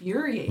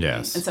infuriating.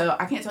 Yes. And so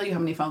I can't tell you how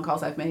many phone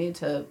calls I've made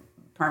to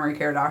primary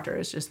care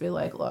doctors just to be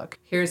like, look,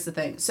 here's the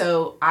thing.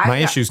 So my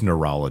issue's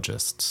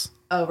neurologists.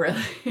 Oh,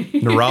 really?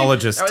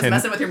 Neurologists I was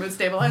messing with your mood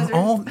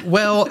stabilizers?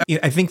 Well,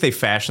 I think they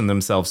fashion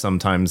themselves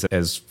sometimes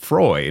as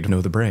Freud, know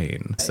the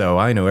brain. So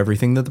I know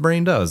everything that the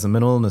brain does. And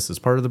mental illness is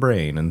part of the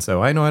brain. And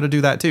so I know how to do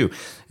that too.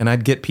 And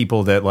I'd get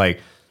people that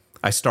like,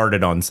 I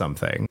started on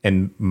something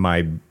and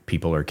my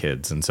people are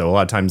kids. And so a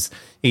lot of times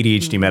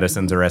ADHD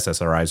medicines or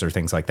SSRIs or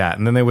things like that.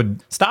 And then they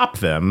would stop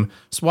them,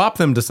 swap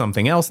them to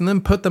something else, and then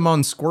put them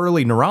on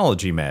squirrely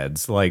neurology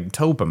meds like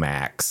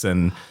Topamax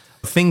and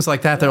things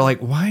like that. They're like,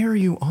 why are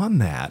you on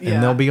that?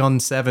 And they'll be on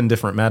 7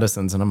 different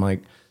medicines. And I'm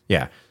like,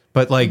 yeah,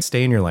 but like,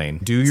 stay in your lane,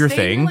 do your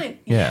thing.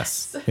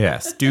 Yes.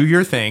 Yes. Do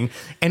your thing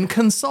and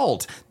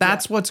consult.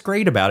 That's what's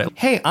great about it.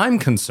 Hey, I'm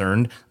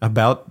concerned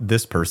about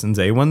this person's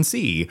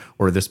A1C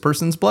or this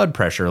person's blood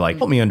pressure. Like,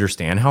 help me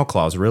understand how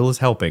Clozaril is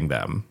helping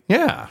them.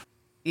 Yeah.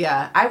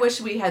 Yeah. I wish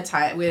we had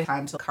time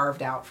to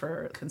carved out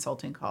for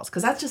consulting calls.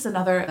 Cause that's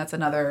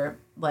another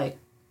like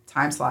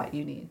time slot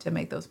you need to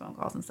make those phone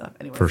calls and stuff.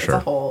 Anyway, it's a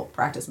whole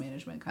practice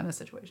management kind of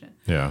situation.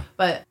 Yeah.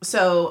 But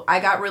so I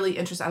got really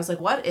interested. I was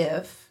like, what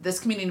if this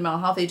community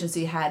mental health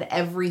agency had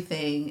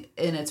everything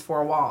in its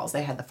 4 walls?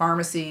 They had the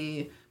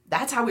pharmacy.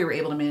 That's how we were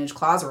able to manage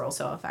Clozaril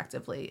so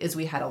effectively, is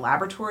we had a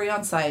laboratory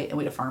on site and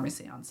we had a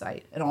pharmacy on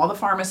site. And all the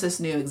pharmacists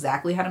knew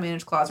exactly how to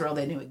manage Clozaril.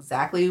 They knew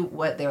exactly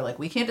what they were like,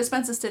 we can't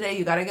dispense this today.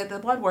 You got to get the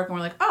blood work. And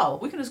we're like, oh,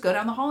 we can just go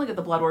down the hall and get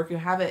the blood work. You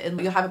have it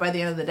and you'll have it by the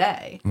end of the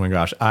day. Oh my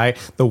gosh.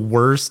 The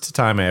worst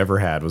time I ever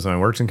had was when I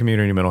worked in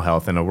community mental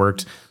health, and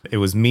it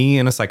was me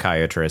and a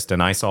psychiatrist,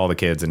 and I saw the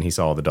kids and he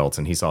saw the adults,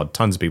 and he saw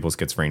tons of people with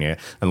schizophrenia,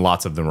 and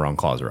lots of them were on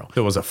Clozaril.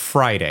 It was a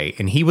Friday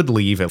and he would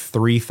leave at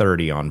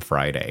 3:30 on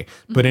Friday,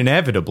 but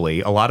inevitably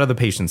a lot of the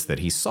patients that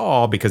he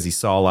saw, because he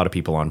saw a lot of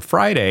people on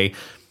Friday,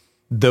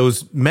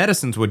 those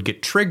medicines would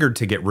get triggered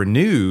to get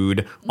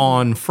renewed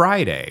on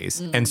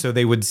Fridays. And so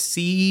they would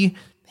see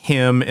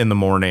him in the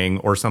morning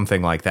or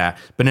something like that.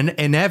 But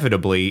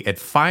inevitably at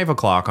 5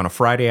 o'clock on a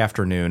Friday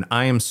afternoon,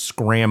 I am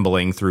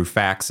scrambling through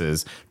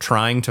faxes,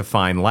 trying to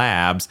find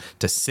labs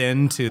to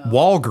send to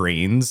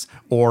Walgreens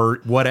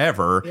or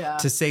whatever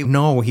to say,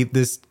 no,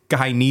 this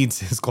guy needs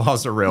his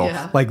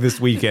Clozaril like this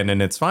weekend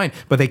and it's fine,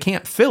 but they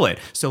can't fill it.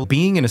 So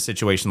being in a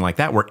situation like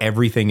that where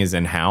everything is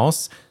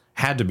in-house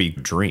had to be a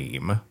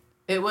dream.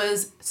 It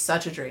was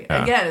such a dream.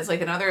 Yeah. Again, it's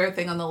like another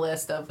thing on the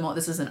list of, well,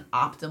 this is an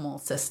optimal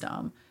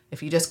system.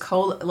 If you just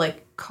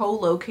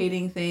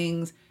co-locating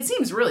things, it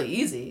seems really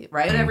easy,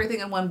 right? Mm-hmm. Everything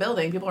in one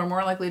building, people are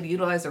more likely to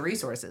utilize the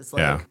resources.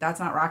 That's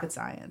not rocket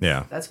science.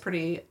 Yeah. That's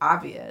pretty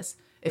obvious.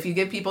 If you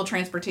give people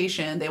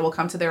transportation, they will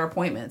come to their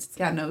appointments.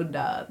 Yeah, no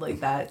duh.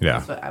 Like that.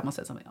 Yeah. I almost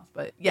said something else.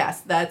 But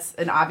yes, that's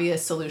an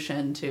obvious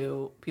solution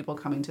to people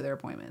coming to their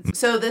appointments. Mm-hmm.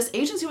 So this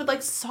agency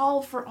would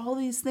solve for all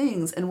these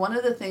things. And one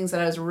of the things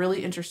that I was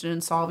really interested in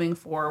solving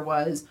for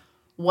was,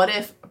 what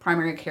if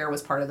primary care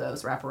was part of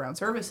those wraparound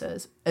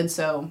services? And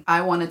so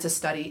I wanted to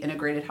study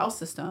integrated health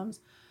systems.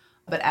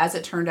 But as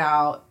it turned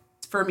out,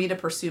 for me to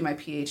pursue my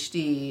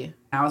PhD,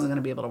 I wasn't going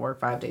to be able to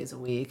work 5 days a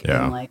week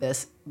in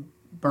this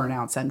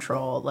burnout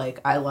central. Like,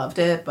 I loved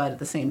it, but at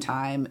the same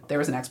time, there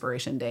was an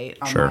expiration date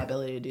on Sure. my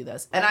ability to do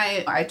this. And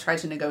I tried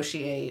to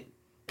negotiate,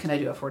 can I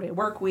do a 4-day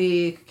work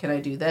week? Can I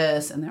do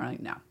this? And they were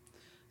like, no.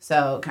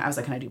 So I was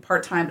like, can I do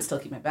part-time but still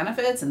keep my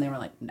benefits? And they were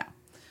like, no.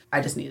 I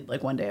just needed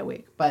like 1 day a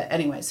week. But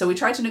anyway, so we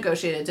tried to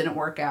negotiate. It didn't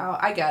work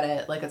out. I get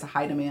it. Like, it's a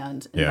high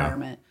demand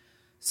environment.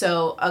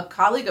 So a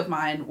colleague of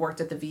mine worked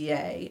at the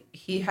VA.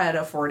 He had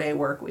a 4-day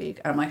work week.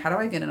 I'm like, how do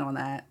I get in on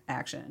that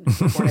action?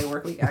 4-day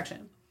work week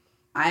action.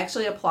 I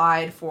actually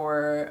applied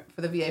for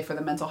the VA for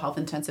the mental health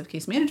intensive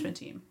case management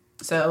team.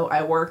 So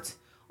I worked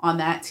on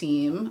that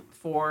team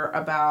for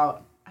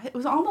it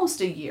was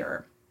almost a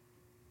year.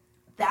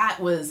 That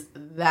was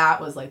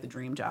like the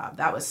dream job.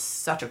 That was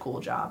such a cool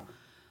job.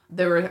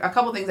 There were a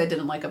couple things I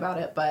didn't like about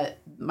it, but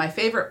my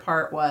favorite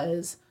part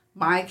was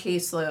my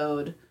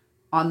caseload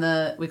on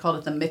we called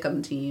it the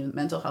MICM team,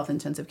 mental health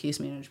intensive case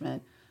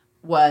management,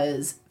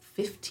 was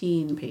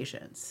 15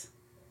 patients.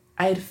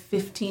 I had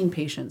 15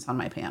 patients on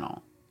my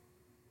panel.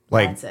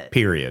 Like, that's it.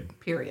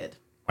 Period.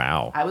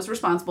 Wow. I was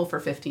responsible for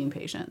 15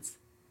 patients.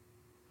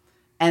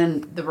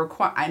 And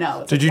I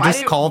know. Did you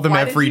just call them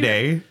every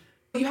day?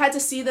 You had to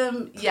see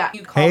them. Yeah.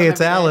 You call Hey, them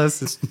it's every day.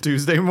 Alice. It's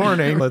Tuesday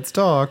morning. Let's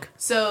talk.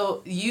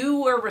 So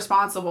you were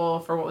responsible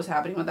for what was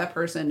happening with that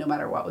person, no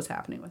matter what was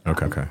happening with them.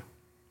 Okay.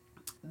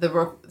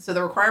 So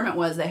the requirement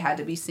was they had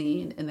to be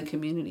seen in the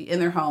community, in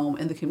their home,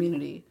 in the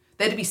community.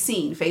 They had to be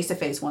seen face to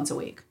face once a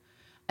week.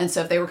 And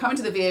so if they were coming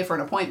to the VA for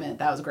an appointment,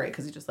 that was great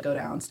because you just go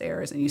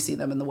downstairs and you see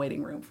them in the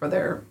waiting room for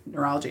their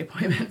neurology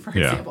appointment, for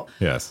example.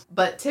 Yes.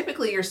 But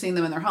typically you're seeing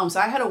them in their home.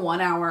 So I had a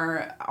 1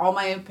 hour, all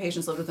my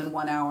patients lived within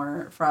 1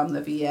 hour from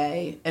the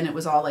VA, and it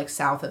was all like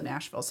south of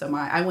Nashville. So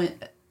I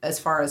went as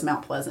far as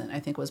Mount Pleasant,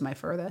 I think was my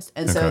furthest.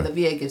 And so the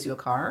VA gives you a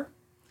car.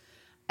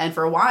 And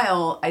for a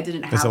while, I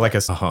didn't have... Is it like a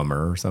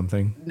Hummer or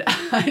something?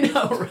 I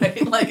know,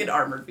 right? Like an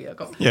armored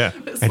vehicle. Yeah.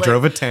 I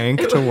drove a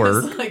tank to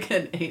work. It was like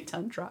an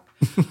 8-ton truck.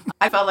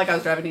 I felt like I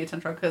was driving an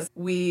 8-ton truck because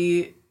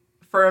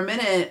for a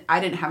minute,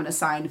 I didn't have an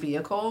assigned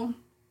vehicle.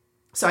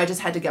 So I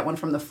just had to get one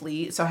from the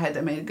fleet. So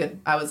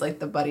I was like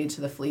the buddy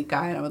to the fleet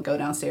guy, and I would go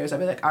downstairs. I'd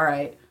be like, all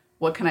right,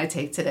 what can I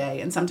take today?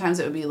 And sometimes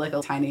it would be like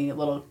a tiny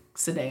little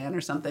sedan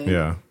or something.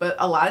 Yeah. But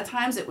a lot of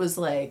times it was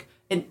like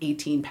an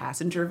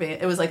 18-passenger van.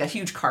 It was like a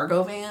huge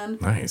cargo van.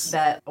 Nice.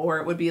 Or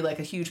it would be like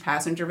a huge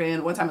passenger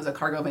van. One time it was a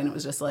cargo van. It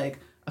was just like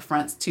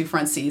two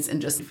front seats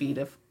and just feet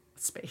of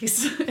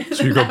space.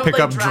 So you go pick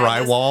up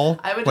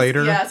drywall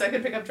later? Yeah, so I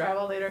could pick up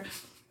drywall later.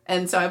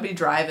 And so I'd be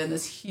driving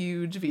this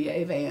huge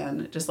VA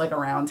van just like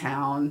around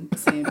town,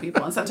 seeing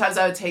people. And sometimes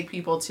I would take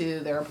people to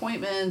their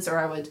appointments,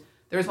 or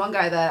there was one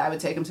guy that I would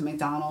take him to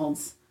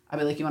McDonald's. I'd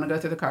be like, you want to go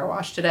through the car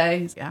wash today?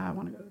 He's like, yeah, I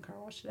want to go to the car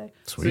wash today.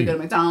 Sweet. So we'd go to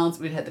McDonald's,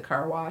 we'd hit the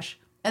car wash.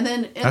 And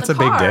then That's a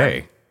big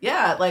day.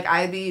 Yeah, like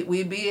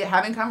we'd be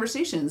having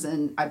conversations,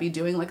 and I'd be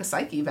doing like a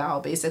psych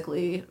eval,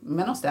 basically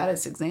mental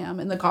status exam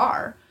in the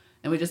car,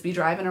 and we'd just be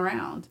driving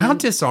around. How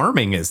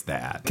disarming is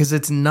that? Because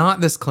it's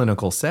not this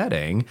clinical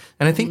setting,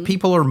 and I think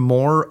people are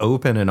more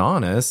open and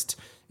honest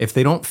if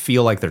they don't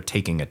feel like they're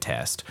taking a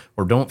test,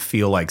 or don't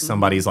feel like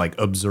somebody's like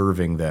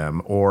observing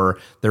them, or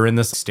they're in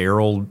this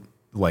sterile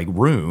like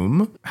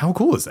room. How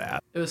cool is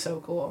that? It was so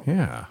cool.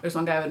 Yeah. There's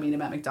one guy I would meet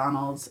him at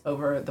McDonald's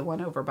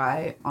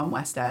on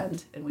West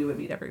End, and we would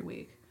meet every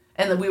week.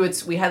 And then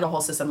we had the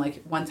whole system.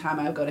 Like, one time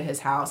I would go to his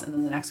house, and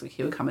then the next week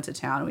he would come into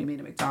town and we'd meet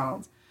at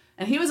McDonald's.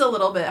 And he was a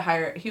little bit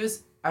higher.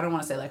 I don't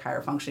want to say like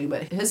higher functioning,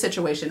 but his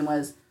situation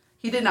was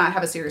he did not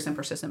have a serious and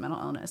persistent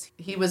mental illness.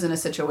 He was in a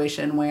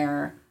situation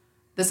where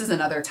this is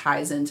another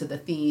ties into the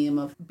theme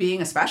of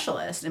being a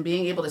specialist and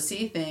being able to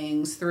see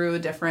things through a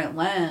different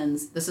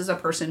lens. This is a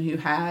person he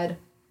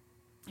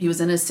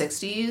was in his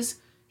 60s.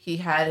 He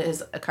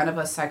had a kind of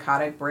a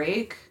psychotic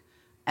break,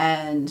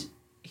 and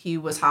he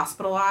was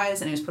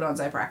hospitalized and he was put on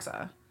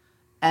Zyprexa.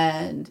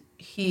 And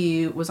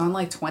he was on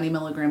like 20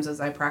 milligrams of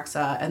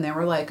Zyprexa, and they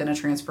were like going to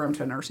transfer him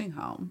to a nursing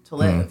home to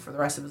live for the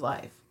rest of his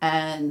life.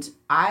 And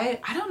I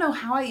don't know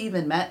how I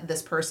even met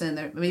this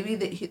person. Maybe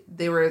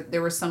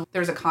there was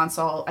a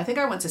consult. I think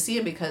I went to see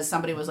him because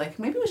somebody was like,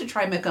 maybe we should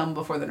try MICM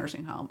before the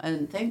nursing home.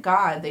 And thank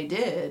God they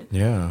did.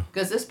 Yeah.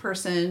 Because this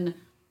person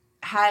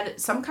had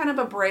some kind of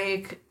a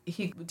break.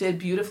 He did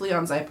beautifully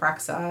on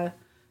Zyprexa.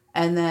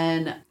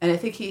 And I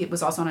think he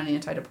was also on an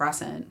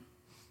antidepressant.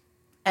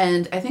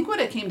 And I think what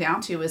it came down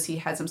to is he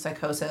had some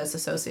psychosis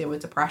associated with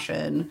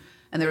depression,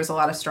 and there was a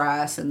lot of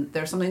stress, and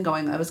there was some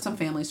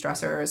family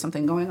stressor or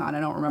something going on.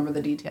 I don't remember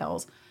the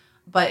details.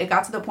 But it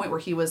got to the point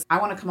where I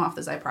want to come off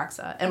the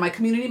Zyprexa. And my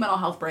community mental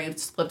health brain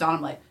flipped on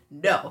him like,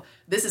 no,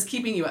 this is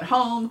keeping you at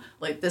home.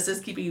 Like, this is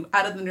keeping you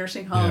out of the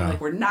nursing home. Yeah.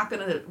 Like, we're not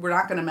going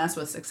to mess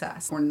with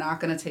success. We're not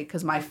going to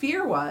because my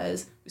fear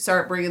was we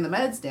start bringing the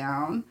meds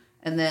down,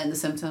 and then the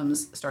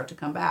symptoms start to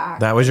come back.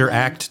 That was your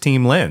ACT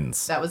team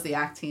lens. That was the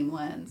ACT team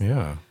lens.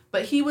 Yeah.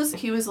 But he was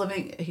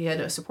living, he had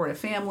a supportive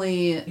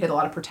family, he had a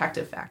lot of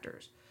protective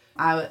factors.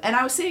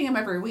 I was seeing him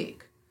every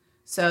week.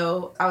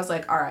 So I was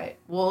like, all right,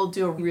 we'll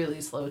do a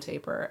really slow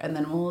taper. And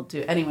then we'll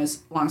do,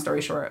 anyways, long story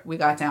short, we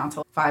got down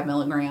to 5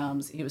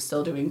 milligrams. He was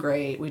still doing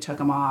great. We took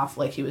him off.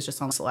 Like he was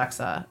just on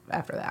Celexa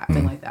after that,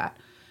 thing like that.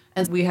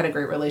 And we had a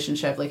great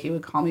relationship. Like he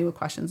would call me with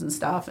questions and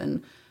stuff.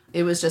 And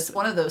it was just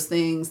one of those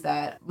things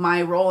that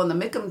my role in the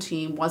MICM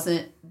team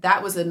wasn't,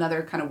 that was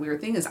another kind of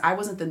weird thing is I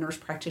wasn't the nurse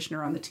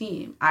practitioner on the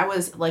team. I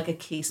was like a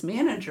case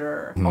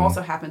manager, who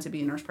also happened to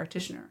be a nurse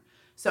practitioner.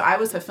 So I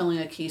was fulfilling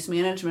a case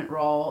management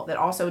role that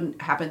also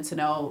happened to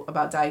know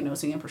about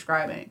diagnosing and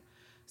prescribing.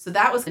 So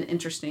that was an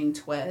interesting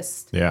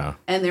twist. Yeah.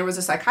 And there was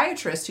a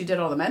psychiatrist who did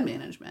all the med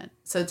management.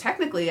 So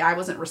technically I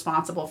wasn't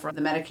responsible for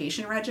the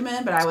medication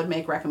regimen, but I would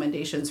make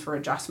recommendations for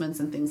adjustments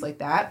and things like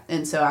that.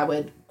 And so I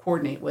would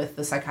coordinate with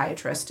the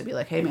psychiatrist to be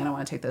like, hey man, I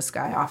want to take this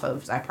guy off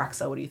of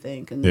Zyprexa. What do you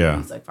think? And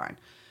he's like, fine.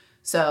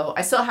 So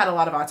I still had a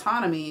lot of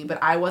autonomy,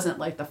 but I wasn't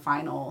like the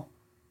final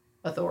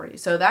authority.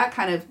 So that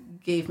kind of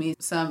gave me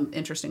some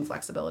interesting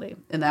flexibility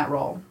in that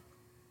role.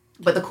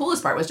 But the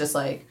coolest part was just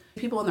like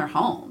people in their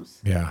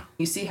homes. Yeah.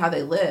 You see how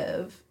they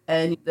live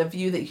and the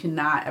view that you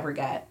cannot ever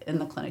get in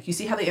the clinic. You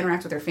see how they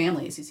interact with their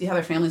families. You see how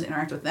their families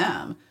interact with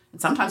them.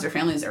 And sometimes their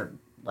families are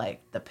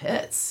like the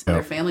pits. Yep.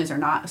 Their families are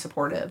not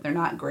supportive. They're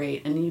not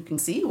great. And you can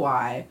see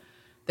why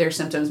their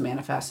symptoms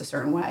manifest a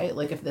certain way,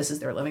 like if this is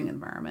their living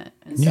environment.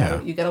 And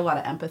so you get a lot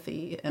of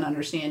empathy and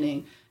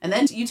understanding. And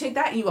then you take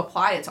that and you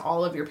apply it to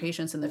all of your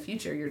patients in the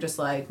future. You're just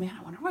like, man,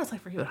 I wonder what it's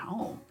like for you at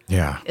home.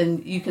 Yeah.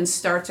 And you can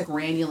start to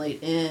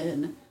granulate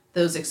in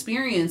those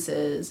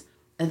experiences.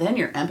 And then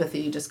your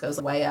empathy just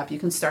goes way up. You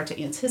can start to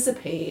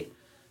anticipate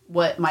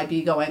what might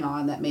be going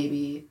on that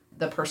maybe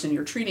the person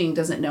you're treating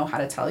doesn't know how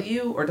to tell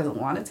you or doesn't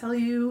want to tell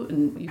you,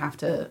 and you have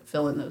to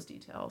fill in those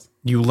details.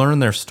 You learn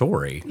their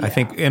story, I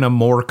think, in a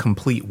more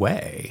complete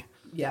way.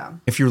 Yeah.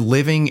 If you're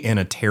living in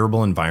a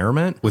terrible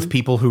environment with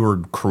people who are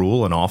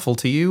cruel and awful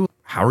to you,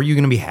 how are you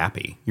going to be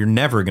happy? You're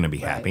never going to be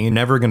happy. You're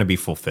never going to be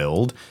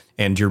fulfilled.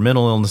 And your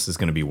mental illness is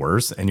going to be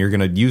worse. And you're going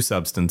to use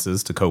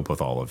substances to cope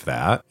with all of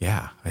that.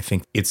 Yeah, I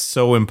think it's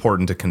so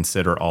important to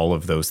consider all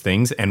of those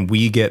things. And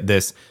we get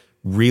this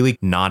really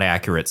not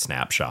accurate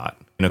snapshot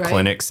in a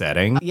clinic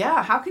setting.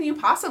 Yeah, how can you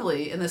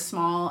possibly, in the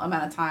small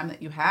amount of time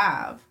that you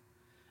have,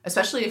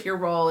 especially if your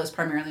role is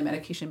primarily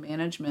medication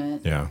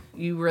management,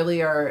 you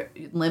really are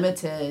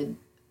limited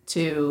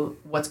to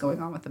what's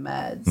going on with the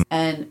meds.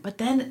 But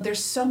then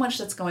there's so much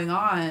that's going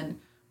on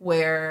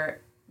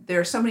where there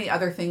are so many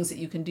other things that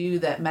you can do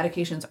that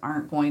medications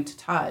aren't going to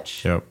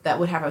touch that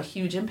would have a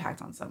huge impact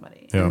on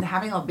somebody. And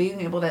being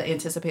able to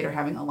anticipate or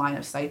having a line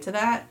of sight to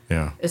that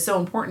is so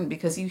important,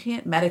 because you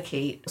can't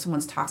medicate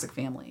someone's toxic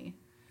family.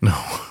 No.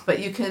 But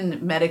you can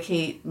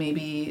medicate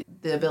maybe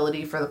the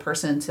ability for the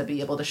person to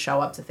be able to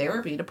show up to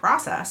therapy to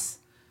process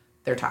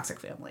their toxic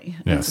family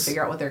and to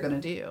figure out what they're going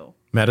to do.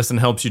 Medicine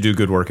helps you do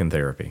good work in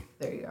therapy.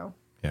 There you go.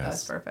 Yes.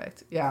 That's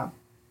perfect. Yeah.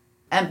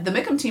 And the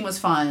MICM team was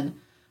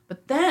fun.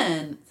 But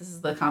then, this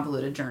is the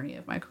convoluted journey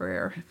of my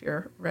career. If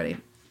you're ready, I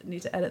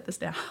need to edit this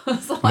down.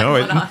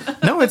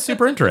 No, it's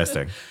super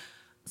interesting.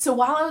 So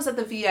while I was at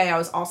the VA, I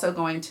was also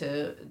going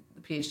to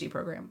the PhD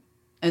program.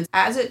 And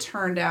as it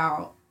turned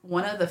out,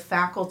 one of the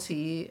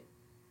faculty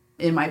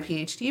in my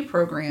PhD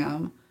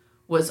program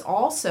was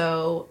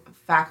also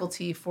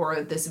faculty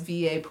for this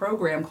VA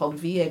program called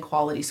VA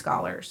Quality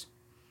Scholars,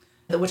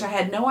 which I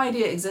had no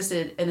idea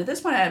existed. And at this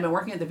point, I had been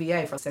working at the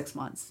VA for 6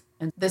 months.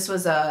 And this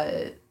was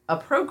a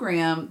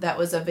program that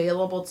was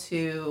available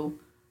to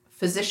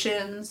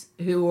physicians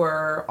who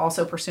were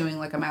also pursuing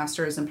like a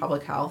master's in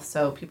public health,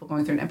 so people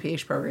going through an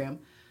MPH program,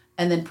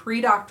 and then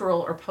pre-doctoral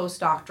or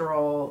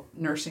postdoctoral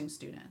nursing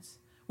students,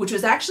 which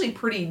was actually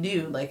pretty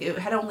new. Like it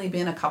had only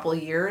been a couple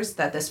of years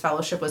that this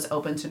fellowship was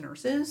open to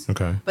nurses.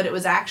 Okay. But it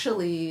was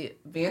actually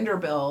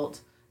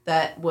Vanderbilt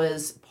that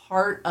was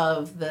part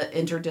of the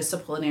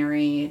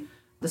interdisciplinary.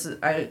 So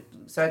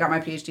I got my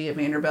PhD at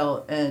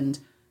Vanderbilt, and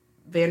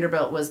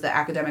Vanderbilt was the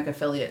academic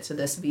affiliate to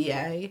this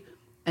VA.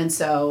 And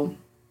so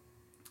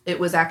it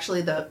was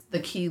actually the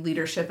key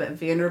leadership at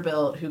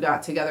Vanderbilt who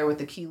got together with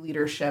the key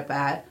leadership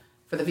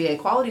for the VA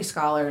Quality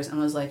Scholars and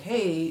was like,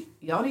 hey,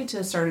 y'all need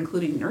to start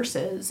including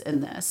nurses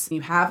in this. You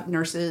have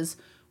nurses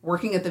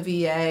working at the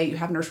VA. You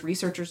have nurse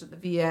researchers at the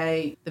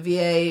VA. The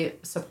VA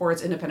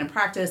supports independent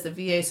practice. The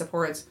VA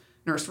supports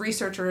nurse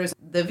researchers.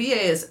 The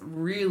VA is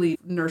really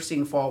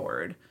nursing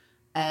forward.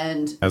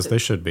 And as they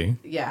should be.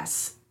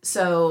 Yes.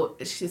 So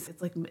it's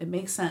like, it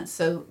makes sense.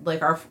 So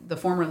like the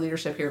former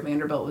leadership here at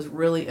Vanderbilt was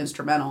really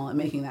instrumental in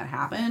making that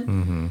happen.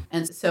 Mm-hmm.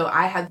 And so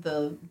I had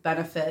the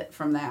benefit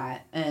from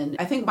that. And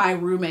I think my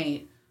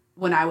roommate,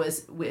 when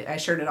I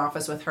shared an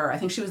office with her, I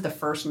think she was the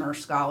first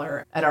nurse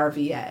scholar at our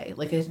VA.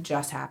 Like it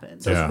just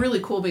happened. So it's really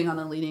cool being on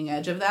the leading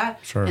edge of that.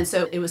 Sure. And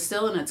so it was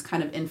still in its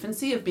kind of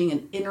infancy of being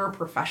an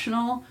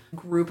interprofessional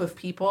group of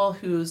people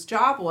whose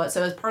job was,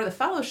 so as part of the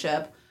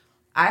fellowship,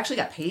 I actually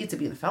got paid to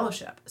be in the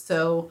fellowship.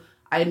 So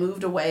I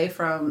moved away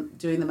from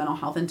doing the mental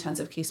health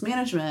intensive case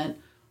management,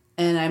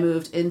 and I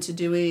moved into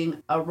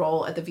doing a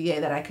role at the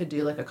VA that I could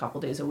do like a couple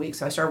days a week.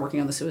 So I started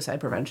working on the suicide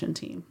prevention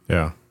team.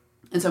 Yeah.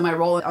 And so my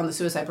role on the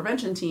suicide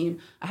prevention team,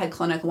 I had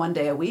clinic 1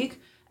 day a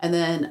week. And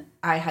then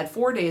I had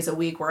 4 days a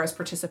week where I was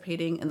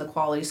participating in the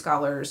Quality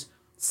Scholars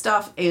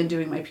stuff and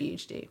doing my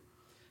PhD.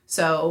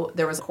 So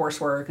there was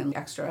coursework and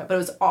extra, but it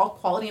was all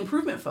quality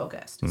improvement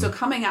focused. So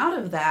coming out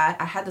of that,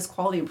 I had this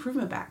quality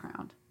improvement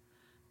background.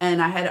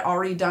 And I had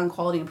already done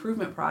quality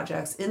improvement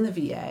projects in the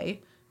VA,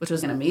 which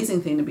was an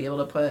amazing thing to be able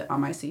to put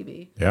on my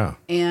CV. Yeah.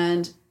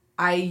 And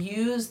I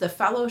used the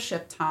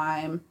fellowship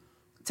time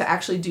to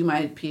actually do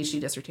my PhD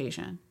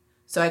dissertation.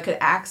 So I could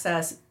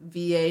access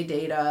VA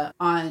data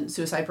on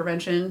suicide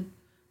prevention.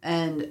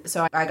 And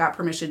so I got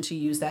permission to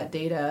use that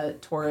data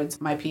towards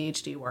my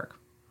PhD work.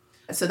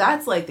 So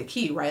that's like the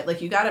key, right?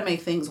 Like you got to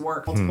make things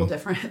work, multiple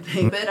different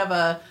things.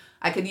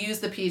 I could use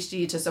the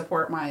PhD to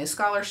support my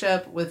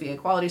scholarship with VA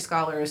Quality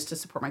Scholars, to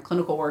support my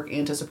clinical work,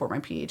 and to support my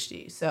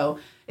PhD. So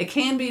it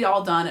can be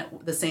all done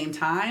at the same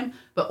time,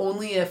 but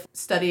only if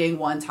studying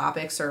one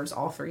topic serves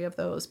all three of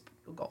those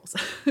goals.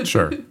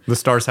 Sure. The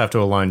stars have to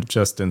align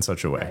just in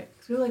such a way. Right.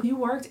 So you're like, you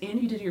worked and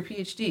you did your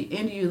PhD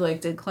and you like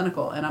did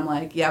clinical. And I'm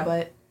like, yeah,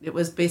 but it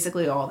was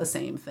basically all the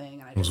same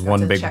thing. And I just was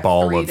one big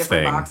ball three of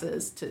different thing.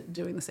 boxes to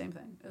doing the same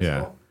thing. It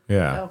was cool.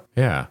 Yeah. So,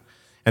 Yeah.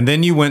 And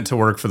then you went to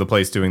work for the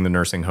place doing the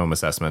nursing home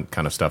assessment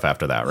kind of stuff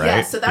after that, right?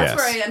 Yeah, so that's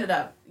where I ended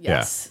up.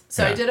 Yes. Yeah.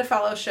 So Yeah. I did a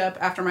fellowship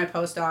after my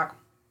postdoc.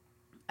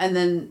 And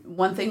then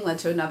one thing led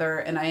to another,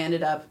 and I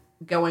ended up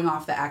going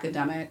off the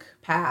academic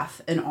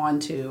path and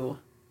onto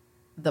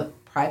the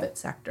private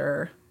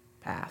sector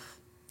path.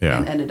 Yeah.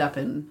 And ended up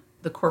in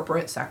the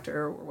corporate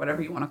sector, or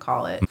whatever you want to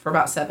call it, for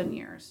about 7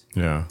 years.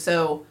 Yeah.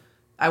 So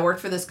I worked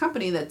for this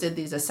company that did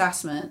these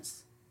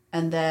assessments,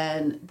 and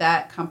then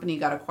that company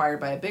got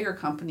acquired by a bigger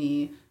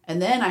company, and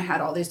then I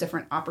had all these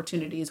different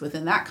opportunities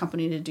within that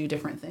company to do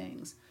different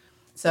things.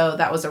 So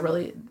that was a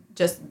really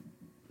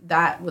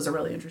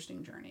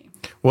interesting journey.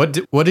 What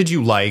did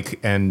you like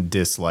and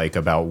dislike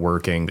about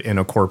working in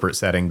a corporate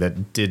setting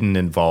that didn't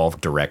involve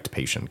direct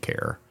patient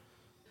care?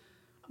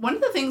 One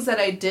of the things that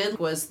I did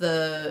was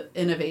the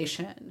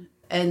innovation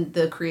and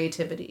the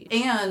creativity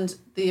and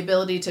the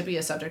ability to be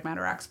a subject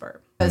matter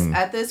expert. Because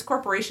at this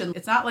corporation,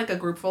 it's not like a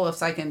group full of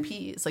Psych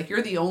NPs. Like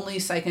you're the only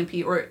Psych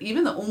NP or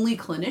even the only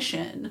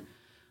clinician.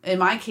 In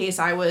my case,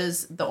 I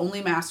was the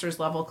only master's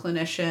level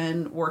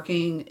clinician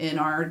working in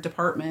our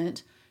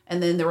department.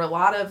 And then there were a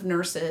lot of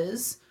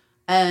nurses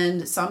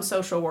and some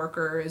social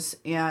workers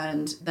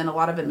and then a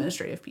lot of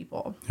administrative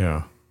people.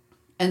 Yeah.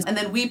 And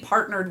then we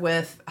partnered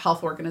with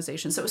health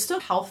organizations. So it was still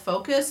health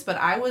focused, but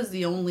I was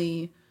the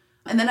only.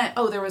 And then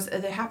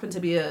there happened to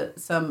be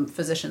some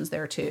physicians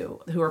there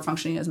too who were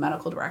functioning as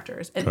medical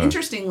directors. And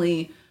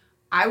interestingly,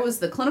 I was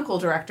the clinical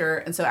director.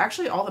 And so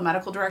actually all the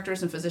medical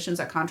directors and physicians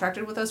that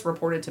contracted with us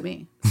reported to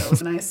me. So it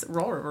was a nice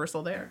role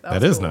reversal there.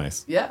 That is cool.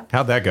 Nice. Yeah.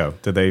 How'd that go?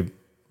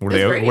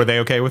 Were they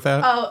okay with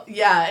that? Oh,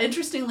 yeah.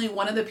 Interestingly,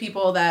 one of the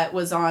people that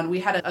was on, we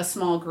had a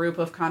small group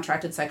of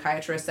contracted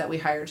psychiatrists that we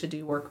hired to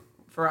do work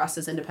for us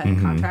as independent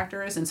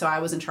contractors. And so I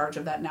was in charge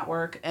of that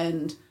network.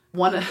 And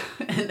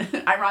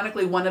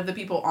ironically, one of the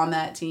people on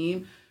that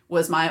team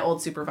was my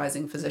old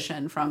supervising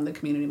physician from the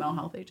community mental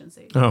health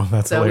agency. Oh,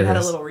 that's hilarious. So we had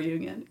a little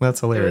reunion. That's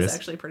hilarious. It was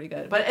actually pretty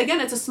good. But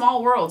again, it's a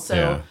small world.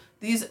 So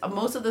Yeah.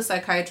 most of the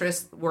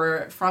psychiatrists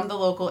were from the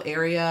local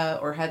area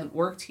or had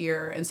worked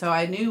here. And so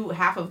I knew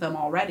half of them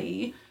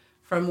already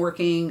from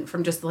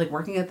just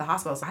working at the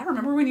hospitals. I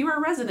remember when you were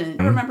a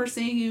resident. I remember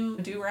seeing you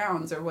do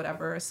rounds or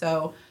whatever.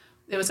 So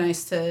it was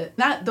nice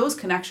those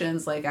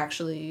connections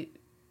actually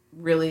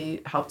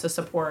really help to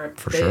support.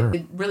 For sure.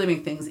 It really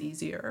make things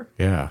easier.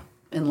 Yeah.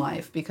 In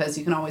life because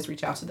you can always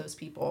reach out to those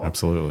people.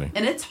 Absolutely.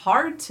 And it's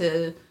hard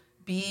to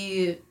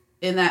be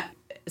in that.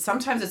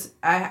 Sometimes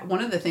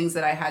one of the things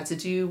that I had to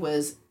do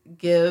was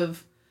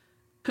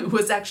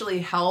actually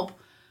help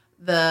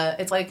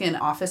it's like in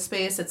Office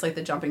Space, it's like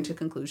the jumping to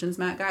conclusions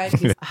Matt guide.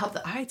 He's help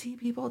the IT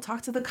people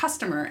talk to the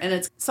customer.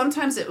 And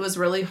sometimes it was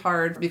really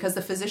hard because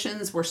the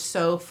physicians were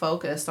so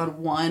focused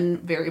on one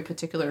very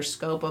particular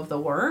scope of the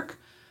work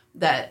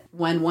that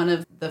when one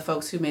of the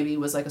folks who maybe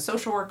was like a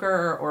social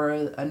worker or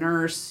a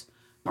nurse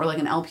or like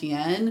an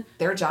LPN,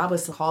 their job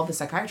was to call the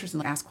psychiatrist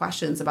and ask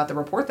questions about the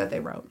report that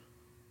they wrote,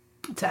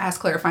 to ask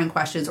clarifying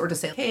questions or to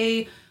say,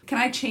 hey, can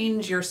I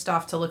change your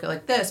stuff to look at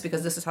like this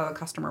because this is how the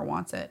customer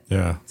wants it.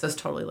 Yeah. So it's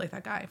totally like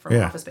that guy from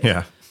Office Space.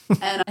 Yeah.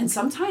 and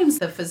sometimes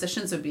the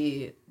physicians would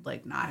be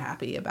not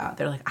happy about,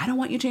 they're like, I don't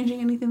want you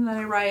changing anything that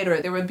I write.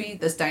 Or there would be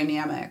this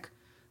dynamic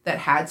that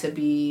had to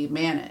be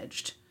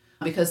managed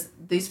because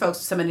these folks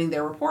submitting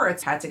their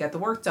reports had to get the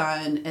work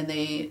done.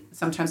 And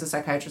sometimes the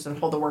psychiatrists would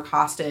hold the work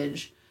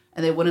hostage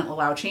and they wouldn't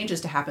allow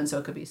changes to happen so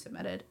it could be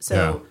submitted.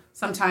 So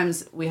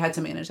sometimes we had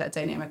to manage that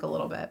dynamic a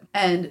little bit.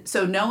 And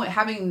so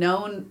having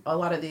known a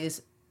lot of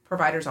these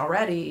providers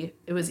already,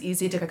 it was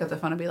easy to pick up the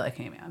phone and be like,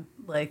 hey man,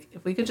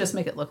 if we could just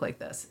make it look like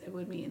this, it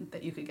would mean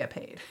that you could get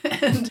paid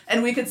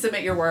and we could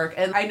submit your work.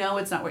 And I know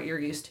it's not what you're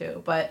used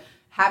to, but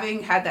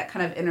having had that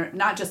kind of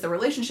not just the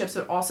relationships,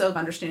 but also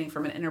understanding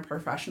from an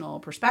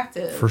interprofessional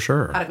perspective, for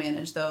sure, how to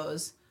manage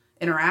those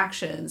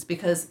interactions,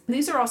 because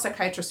these are all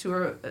psychiatrists who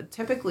are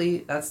typically,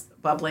 that's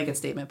a blanket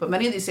statement, but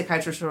many of these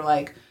psychiatrists are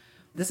like,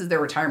 this is their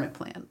retirement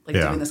plan, like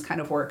doing this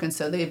kind of work. And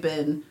so they've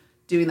been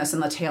doing this in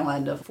the tail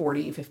end of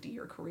 40,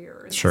 50-year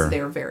careers. Sure. So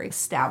they're very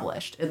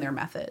established in their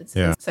methods.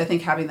 Yeah. So I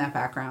think having that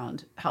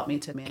background helped me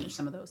to manage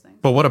some of those things.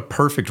 But what a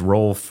perfect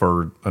role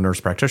for a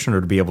nurse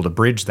practitioner to be able to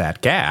bridge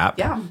that gap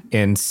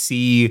and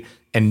see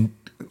and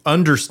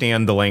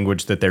understand the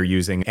language that they're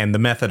using and the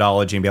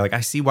methodology and be like, I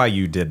see why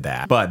you did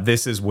that, but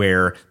this is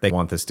where they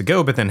want this to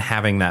go. But then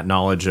having that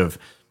knowledge of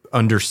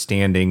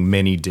understanding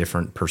many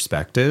different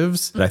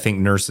perspectives that I think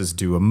nurses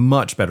do a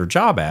much better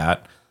job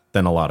at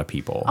than a lot of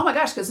people. Oh my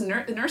gosh, because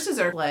nurses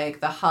are like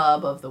the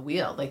hub of the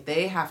wheel. Like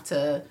they have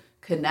to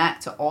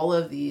connect to all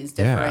of these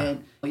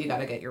different, well, you got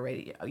to get your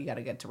you got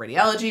to get to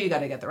radiology, you got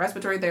to get the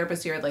respiratory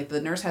therapist here. Like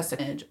the nurse has to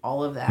manage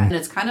all of that. And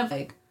it's kind of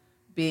like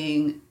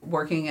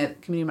working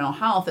at community mental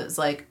health. It's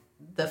like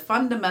the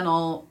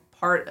fundamental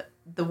part,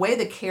 the way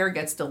the care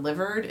gets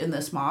delivered in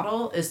this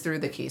model is through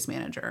the case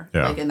manager,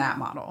 like in that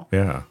model.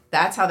 Yeah.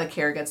 That's how the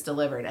care gets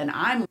delivered. And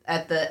I'm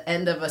at the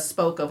end of a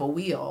spoke of a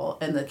wheel,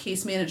 and the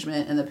case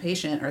management and the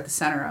patient are at the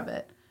center of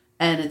it.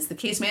 And it's the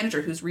case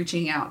manager who's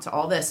reaching out to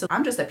all this. So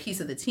I'm just a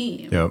piece of the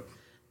team. Yep.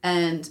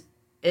 And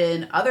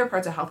in other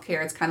parts of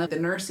healthcare, it's kind of the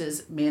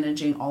nurses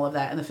managing all of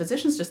that, and the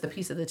physician's just a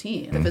piece of the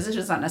team. The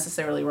physician's not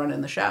necessarily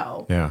running the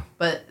show. Yeah.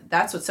 But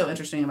that's what's so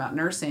interesting about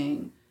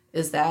nursing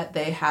is that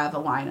they have a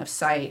line of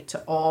sight to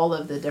all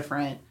of the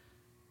different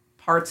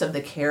parts of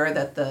the care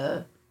that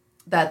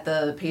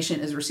the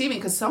patient is receiving,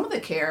 because some of the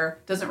care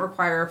doesn't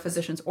require a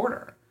physician's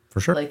order. For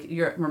sure. Like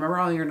remember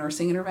all your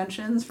nursing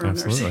interventions from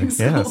Absolutely.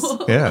 nursing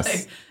school? Yes.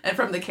 Like, and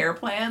from the care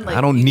plan? Like,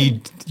 I don't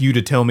need you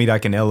to tell me that I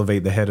can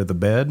elevate the head of the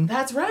bed.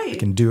 That's right. I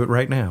can do it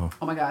right now.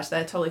 Oh my gosh,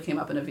 that totally came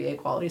up in a VA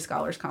Quality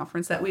Scholars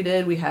Conference that we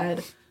did. We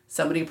had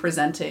somebody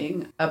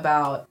presenting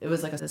about, it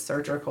was like a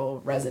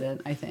surgical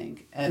resident, I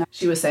think. And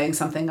she was saying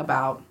something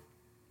about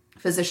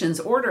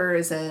physician's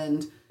orders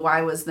and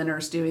why was the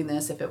nurse doing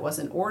this if it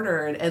wasn't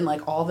ordered? And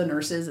like all the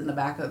nurses in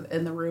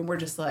the room were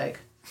just like,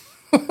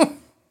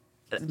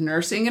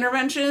 nursing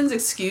interventions,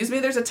 excuse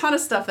me, there's a ton of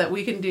stuff that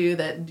we can do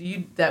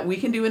that we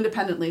can do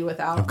independently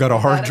without. I've got a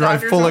hard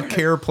drive full of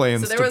care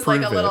plans. So there was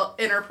like a little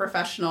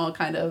interprofessional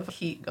kind of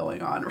heat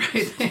going on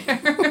right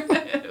there.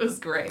 It was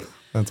great.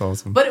 That's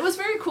awesome. But it was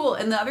very cool.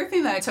 And the other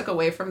thing that I took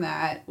away from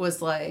that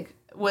was like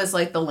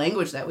the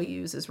language that we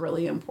use is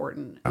really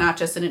important, not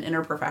just in an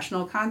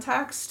interprofessional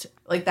context.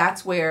 Like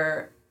that's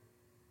where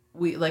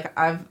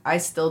I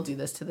still do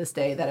this to this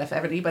day, that if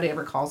anybody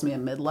ever calls me a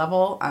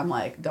mid-level, I'm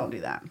like, don't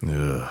do that.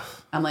 Ugh.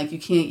 I'm like, you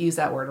can't use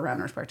that word around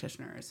nurse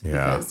practitioners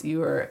because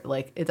you are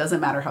like, it doesn't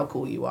matter how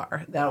cool you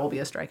are. That will be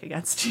a strike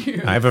against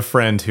you. I have a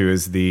friend who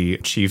is the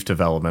chief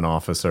development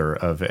officer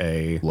of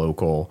a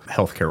local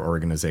healthcare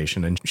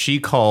organization, and she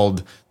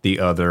called the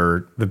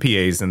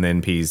PAs and the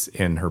NPs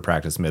in her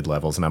practice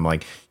mid-levels. And I'm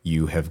like,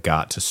 you have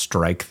got to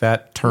strike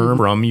that term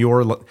from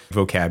your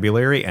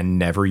vocabulary and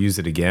never use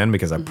it again,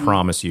 because I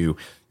promise you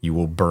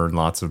will burn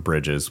lots of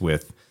bridges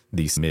with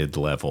these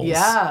mid-levels.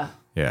 Yeah.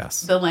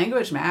 Yes. The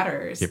language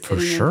matters for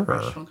sure. In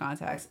professional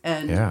context.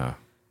 And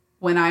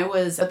when I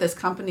was at this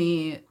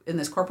company in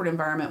this corporate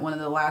environment, one of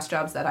the last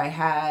jobs that I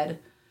had,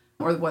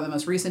 or one of the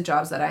most recent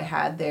jobs that I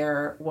had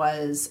there,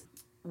 was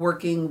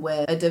working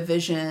with a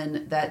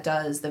division that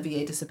does the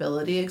VA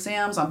disability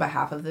exams on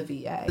behalf of the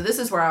VA. So this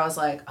is where I was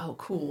like, oh,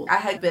 cool. I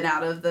had been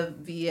out of the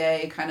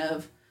VA kind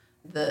of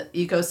the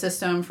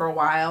ecosystem for a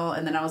while,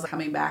 and then I was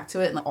coming back to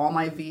it, and all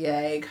my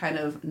VA kind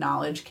of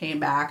knowledge came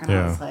back, and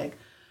I was like,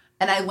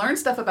 and I learned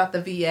stuff about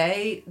the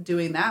VA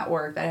doing that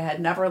work that I had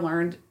never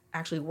learned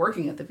actually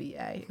working at the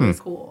VA. It was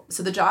cool.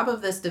 So the job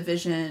of this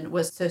division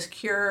was to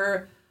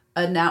secure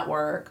a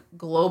network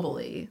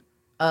globally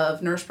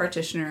of nurse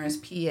practitioners,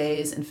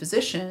 PAs, and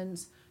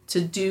physicians to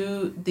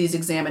do these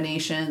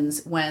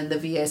examinations when the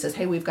VA says,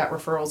 hey, we've got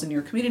referrals in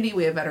your community,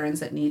 we have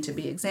veterans that need to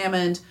be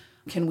examined,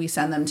 can we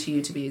send them to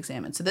you to be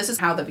examined? So this is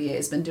how the VA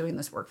has been doing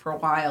this work for a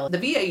while. The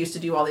VA used to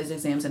do all these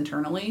exams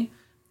internally,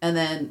 and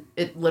then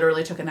it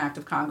literally took an act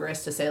of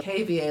Congress to say,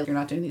 hey, VA, you're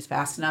not doing these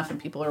fast enough, and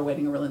people are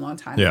waiting a really long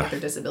time to get their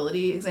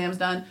disability exams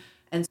done.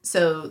 And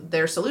so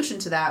their solution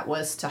to that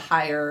was to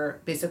hire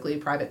basically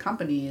private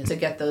companies to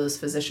get those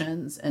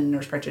physicians and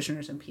nurse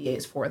practitioners and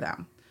PAs for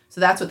them.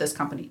 So that's what this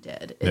company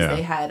did, is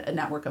they had a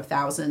network of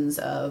thousands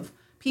of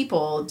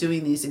people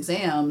doing these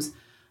exams,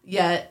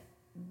 yet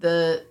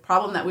the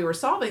problem that we were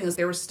solving is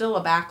there was still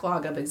a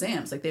backlog of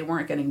exams. Like they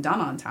weren't getting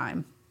done on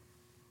time.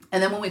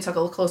 And then when we took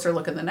a closer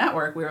look at the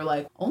network, we were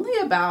like,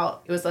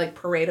 it was like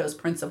Pareto's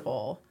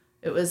principle.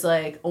 It was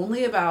like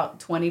only about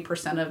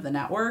 20% of the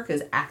network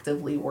is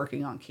actively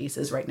working on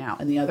cases right now.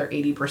 And the other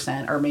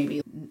 80% are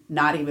maybe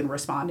not even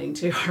responding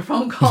to our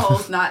phone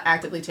calls, not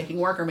actively taking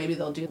work, or maybe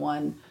they'll do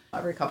one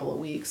every couple of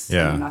weeks.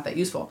 Yeah. Not that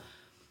useful.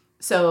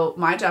 So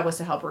my job was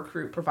to help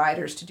recruit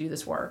providers to do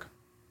this work.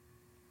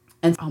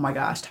 And oh my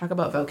gosh, talk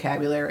about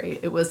vocabulary.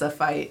 It was a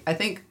fight, I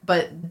think,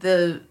 but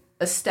the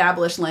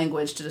established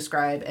language to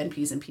describe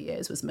NPs and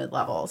PAs was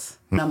mid-levels.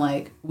 And I'm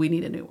like, we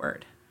need a new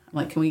word. I'm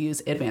like, can we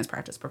use advanced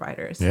practice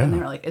providers? Yeah. And they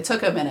were like, it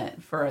took a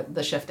minute for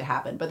the shift to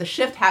happen. But the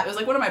shift happened. It was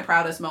like one of my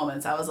proudest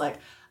moments. I was like,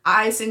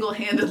 I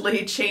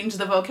single-handedly changed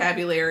the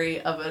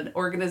vocabulary of an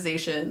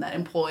organization that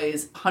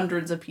employs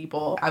hundreds of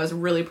people. I was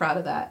really proud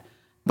of that.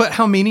 But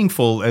how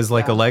meaningful as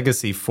like a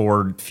legacy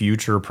for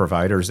future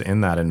providers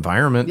in that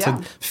environment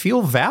to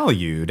feel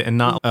valued and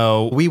not,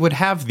 we would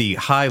have the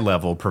high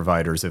level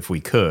providers if we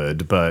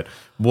could, but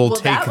we'll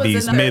take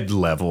these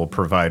mid-level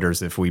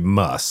providers if we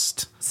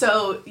must.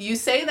 So you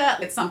say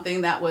that it's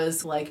something that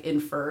was like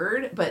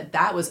inferred, but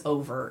that was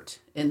overt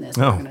in this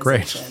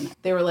organization. Great.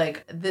 They were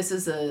like, this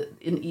is an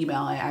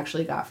email I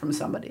actually got from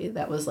somebody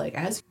that was like,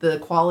 as the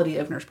quality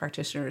of nurse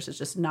practitioners is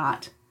just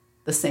not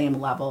the same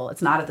level.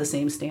 It's not at the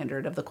same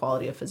standard of the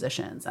quality of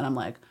physicians. And I'm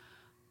like,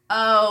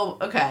 oh,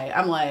 okay.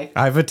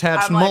 I've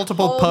attached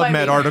multiple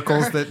PubMed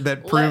articles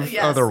that prove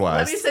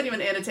otherwise. Let me send you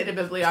an annotated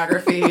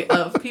bibliography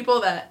of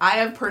people that I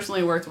have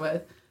personally worked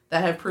with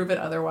that have proven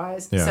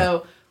otherwise. Yeah.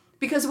 So,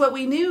 because what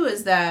we knew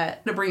is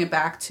that, to bring it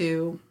back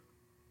to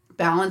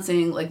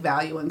balancing like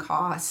value and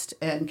cost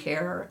and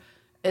care,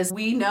 is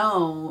we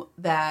know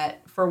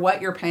that for what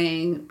you're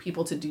paying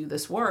people to do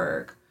this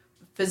work,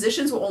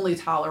 physicians will only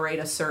tolerate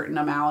a certain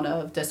amount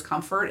of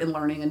discomfort in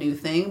learning a new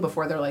thing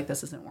before they're like,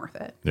 this isn't worth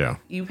it. Yeah.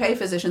 You pay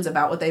physicians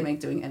about what they make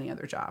doing any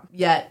other job.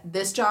 Yet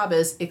this job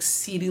is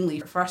exceedingly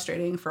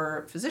frustrating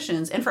for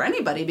physicians and for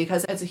anybody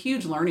because it's a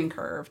huge learning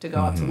curve to go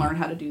up to learn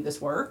how to do this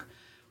work.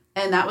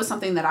 And that was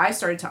something that I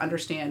started to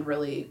understand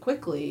really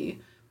quickly.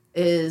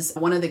 Is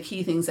one of the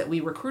key things that we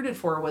recruited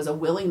for was a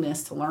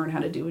willingness to learn how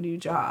to do a new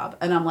job.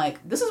 And I'm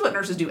like, this is what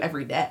nurses do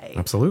every day.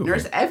 Absolutely.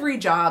 Every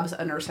job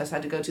a nurse has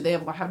had to go to, they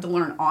have to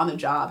learn on the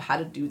job how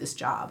to do this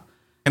job.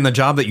 And the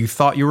job that you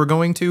thought you were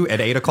going to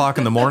at 8 o'clock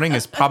in the morning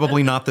is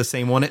probably not the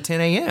same one at 10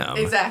 a.m.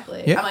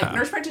 Exactly. Yeah. I'm like,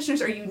 nurse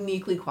practitioners are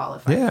uniquely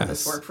qualified for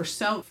this work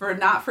for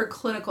not for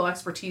clinical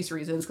expertise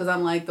reasons. Because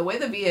I'm like, the way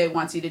the VA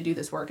wants you to do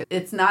this work,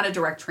 it's not a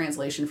direct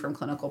translation from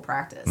clinical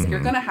practice. Mm-hmm.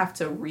 You're going to have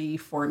to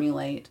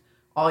reformulate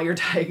all your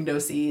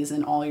diagnoses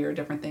and all your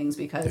different things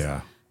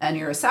and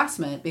your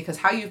assessment, because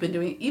how you've been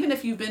doing, even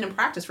if you've been in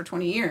practice for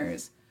 20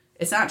 years,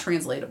 it's not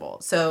translatable.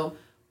 So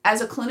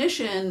as a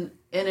clinician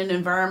in an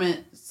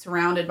environment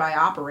surrounded by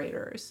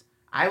operators,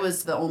 I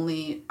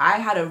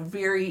had a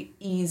very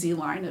easy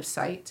line of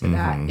sight to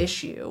that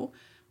issue.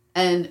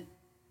 And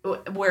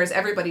whereas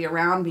everybody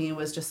around me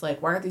was just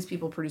like, why aren't these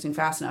people producing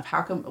fast enough?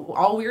 How come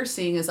all we're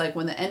seeing is like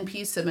when the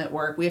NPs submit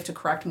work, we have to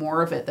correct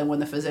more of it than when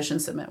the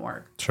physicians submit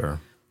work. Sure.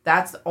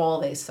 That's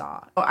all they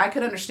saw. I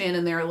could understand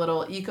in their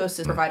little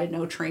ecosystem provided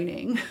no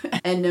training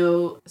and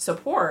no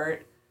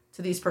support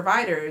to these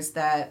providers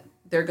that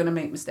they're going to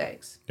make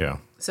mistakes. Yeah.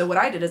 So what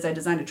I did is I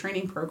designed a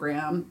training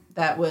program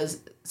that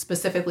was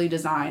specifically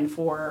designed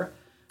for,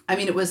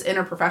 it was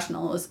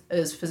interprofessional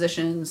as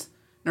physicians,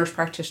 nurse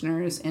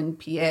practitioners, and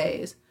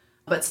PAs,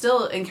 but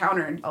still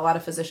encountered a lot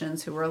of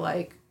physicians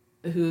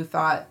who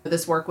thought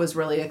this work was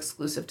really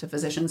exclusive to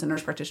physicians and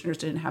nurse practitioners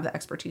didn't have the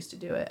expertise to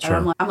do it. Sure.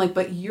 And I'm like,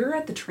 but you're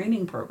at the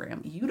training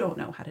program. You don't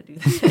know how to do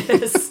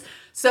this.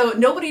 So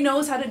nobody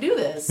knows how to do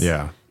this.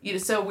 Yeah.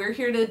 So we're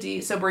here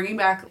to bringing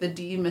back the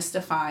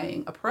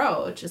demystifying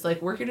approach is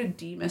like, we're here to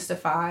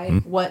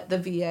demystify what the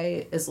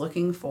VA is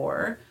looking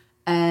for.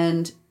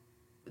 And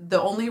the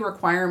only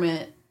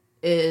requirement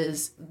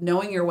is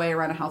knowing your way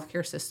around a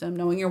healthcare system,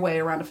 knowing your way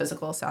around a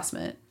physical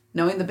assessment,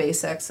 knowing the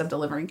basics of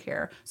delivering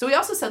care. So we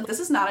also said this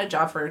is not a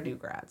job for new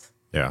grads.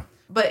 Yeah.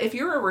 But if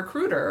you're a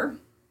recruiter,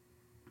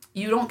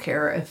 you don't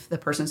care if the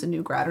person's a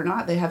new grad or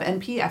not. They have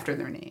NP after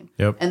their name.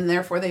 Yep. And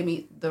therefore they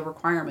meet the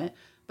requirement.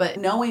 But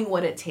knowing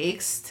what it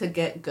takes to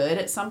get good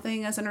at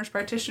something as a nurse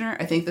practitioner,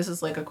 I think this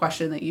is like a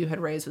question that you had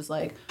raised was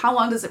like, how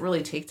long does it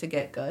really take to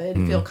get good,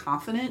 feel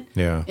confident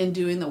in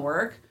doing the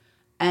work?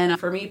 And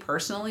for me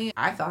personally,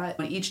 I thought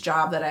each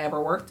job that I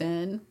ever worked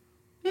in,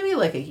 maybe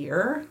like a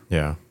year.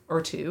 Yeah. Or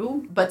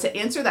two. But to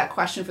answer that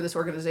question for this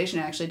organization,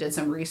 I actually did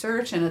some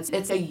research, and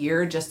it's a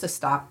year just to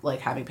stop like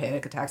having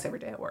panic attacks every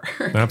day at work.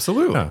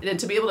 Absolutely. And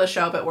to be able to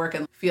show up at work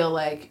and feel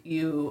like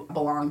you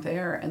belong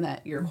there and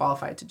that you're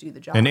qualified to do the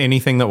job. And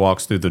anything that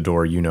walks through the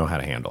door, you know how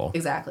to handle.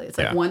 Exactly. It's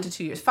like 1 to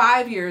 2 years.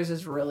 5 years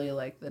is really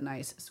like the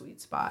nice sweet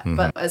spot. Mm-hmm.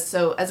 But as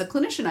a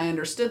clinician, I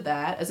understood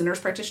that. As a nurse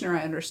practitioner,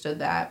 I understood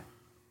that.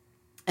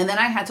 And then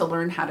I had to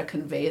learn how to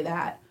convey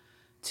that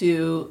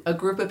to a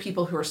group of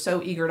people who are so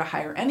eager to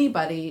hire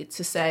anybody,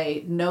 to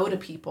say no to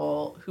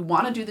people who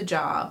want to do the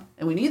job,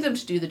 and we need them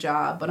to do the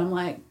job, but I'm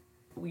like,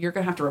 you're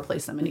going to have to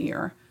replace them in a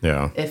year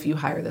if you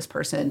hire this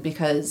person,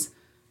 because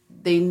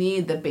they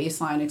need the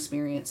baseline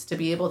experience to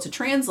be able to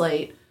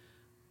translate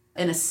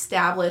an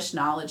established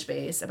knowledge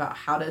base about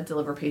how to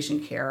deliver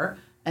patient care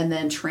and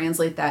then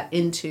translate that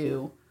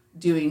into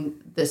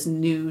doing this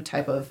new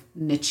type of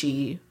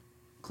niche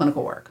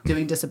clinical work,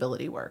 doing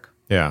disability work.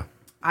 Yeah.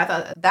 I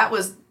thought that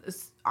was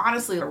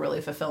honestly a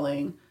really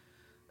fulfilling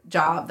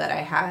job that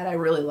I had. I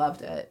really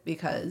loved it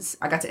because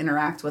I got to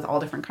interact with all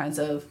different kinds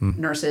of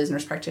nurses,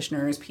 nurse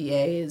practitioners,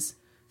 PAs,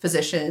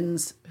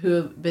 physicians who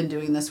have been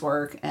doing this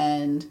work.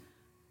 And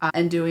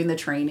And doing the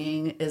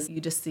training is you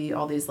just see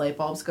all these light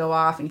bulbs go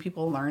off and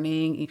people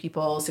learning, and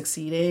people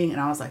succeeding. And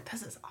I was like,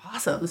 this is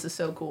awesome. This is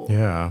so cool.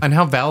 Yeah. And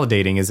how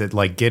validating is it,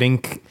 like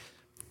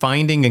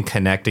finding and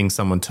connecting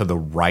someone to the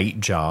right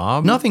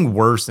job? Nothing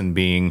worse than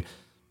being,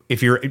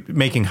 if you're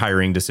making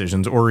hiring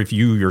decisions, or if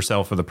you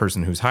yourself are the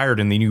person who's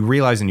hired and then you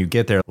realize and you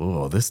get there,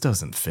 oh, this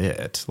doesn't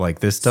fit. Like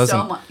this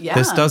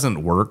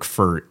doesn't work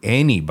for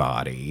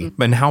anybody.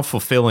 And how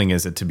fulfilling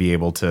is it to be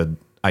able to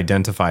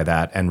identify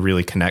that and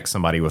really connect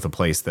somebody with a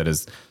place that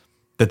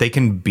they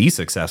can be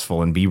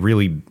successful and be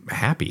really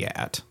happy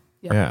at.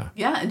 Yeah,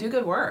 and do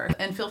good work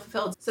and feel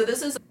fulfilled. So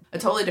this is a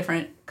totally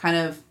different kind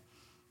of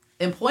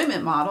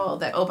employment model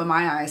that opened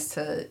my eyes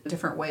to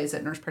different ways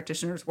that nurse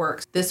practitioners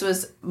work. This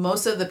was,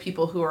 most of the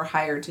people who are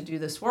hired to do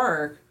this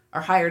work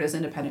are hired as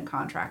independent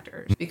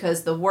contractors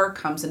because the work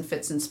comes in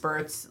fits and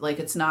spurts. Like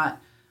it's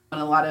not, in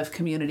a lot of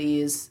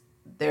communities,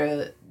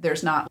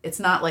 it's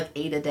not like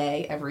 8 a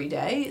day every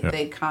day. Yeah.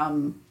 They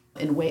come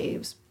in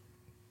waves.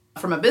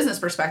 From a business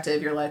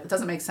perspective, you're like, it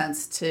doesn't make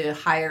sense to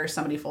hire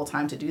somebody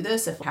full-time to do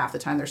this if half the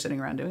time they're sitting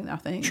around doing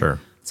nothing. Sure.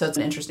 So it's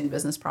an interesting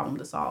business problem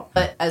to solve.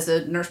 But as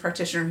a nurse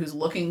practitioner who's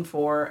looking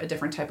for a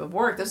different type of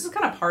work, this is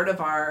kind of part of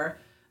our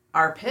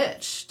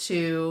pitch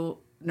to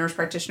nurse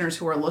practitioners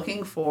who are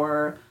looking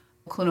for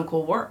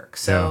clinical work.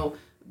 So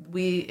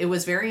it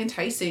was very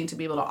enticing to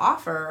be able to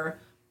offer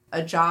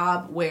a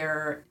job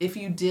where if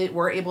you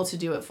were able to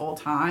do it full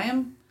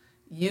time,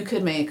 you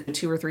could make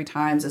 2 or 3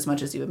 times as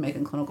much as you would make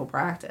in clinical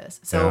practice.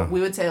 So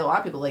we would say to a lot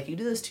of people, like, you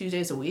do this 2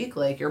 days a week,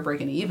 like you're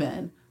breaking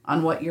even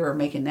on what you're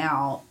making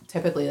now,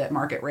 typically at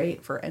market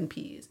rate for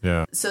NPs.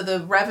 Yeah. So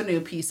the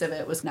revenue piece of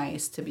it was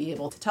nice to be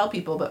able to tell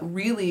people, but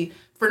really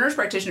for nurse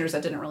practitioners,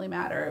 that didn't really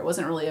matter. It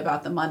wasn't really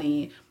about the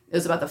money. It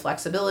was about the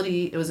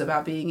flexibility. It was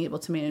about being able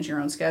to manage your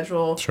own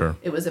schedule. Sure.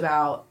 It was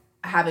about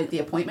having the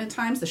appointment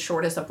times. The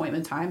shortest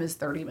appointment time is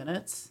 30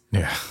 minutes.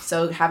 Yeah.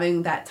 So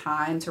having that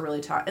time to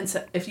really talk. And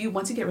so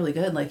once you get really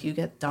good, like you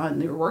get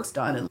done, your work's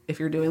done. And if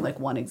you're doing like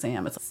one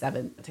exam, it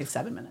takes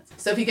 7 minutes.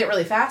 So if you get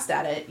really fast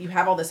at it, you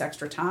have all this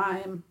extra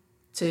time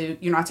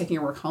you're not taking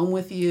your work home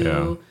with you.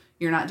 Yeah.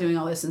 You're not doing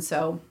all this. And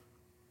so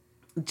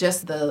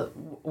just the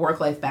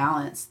work-life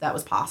balance that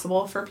was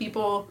possible for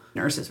people,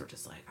 nurses were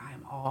just like,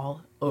 I'm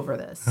all over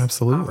this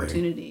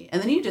opportunity.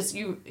 And then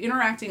you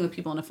interacting with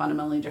people in a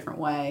fundamentally different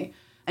way.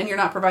 And you're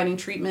not providing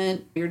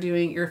treatment.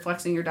 You're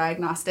flexing your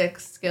diagnostic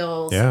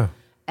skills. Yeah.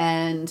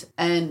 And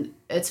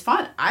it's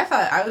fun.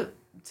 To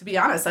be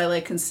honest, I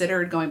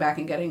considered going back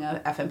and getting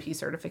a FNP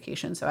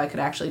certification so I could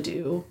actually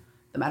do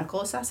the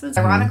medical assessments.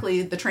 Mm-hmm.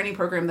 Ironically, the training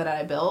program that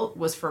I built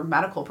was for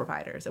medical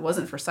providers. It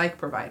wasn't for psych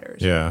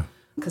providers. Yeah.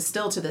 Because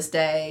still to this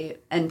day,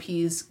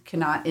 NPs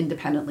cannot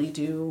independently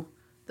do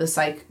the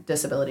psych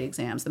disability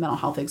exams, the mental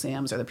health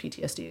exams, or the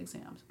PTSD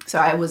exams. So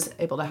I was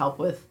able to help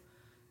with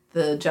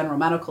the general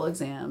medical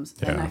exams.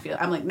 Yeah. And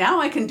I'm like,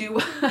 now I can do,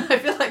 I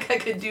feel like I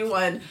could do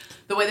one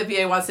the way the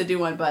VA wants to do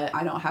one, but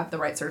I don't have the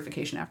right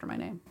certification after my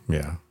name.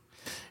 Yeah.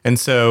 And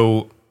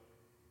so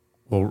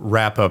we'll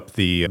wrap up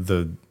the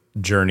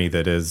journey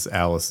that is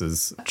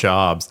Alice's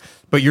jobs,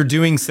 but you're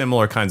doing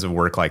similar kinds of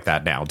work like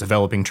that now,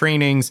 developing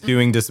trainings,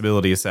 doing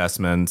disability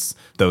assessments,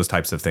 those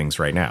types of things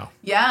right now.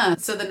 Yeah.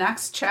 So the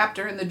next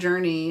chapter in the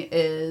journey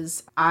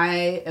is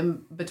I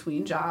am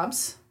between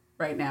jobs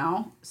right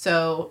now.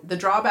 So the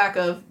drawback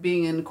of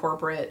being in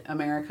corporate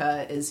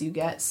America is you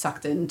get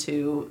sucked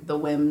into the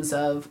whims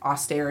of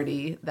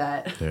austerity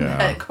that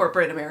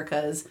corporate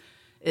America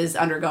is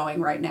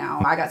undergoing right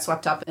now. I got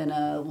swept up in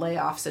a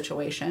layoff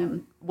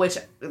situation, which,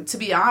 to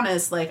be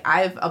honest,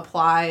 I've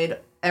applied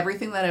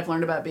everything that I've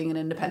learned about being an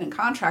independent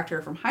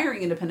contractor from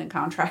hiring independent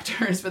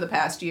contractors for the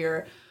past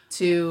year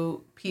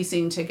to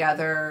piecing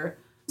together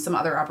some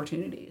other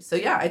opportunities. So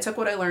yeah, I took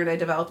what I learned. I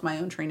developed my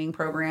own training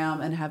program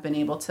and have been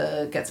able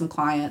to get some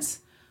clients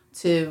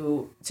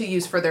to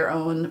use for their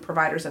own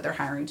providers that they're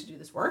hiring to do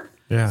this work.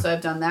 Yeah. So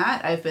I've done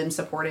that. I've been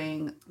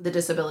supporting the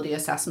disability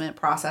assessment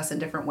process in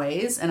different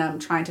ways, and I'm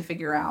trying to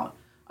figure out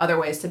other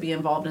ways to be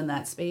involved in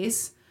that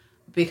space,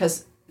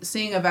 because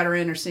seeing a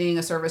veteran or seeing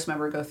a service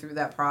member go through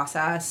that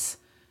process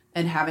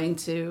and having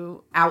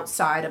to,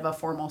 outside of a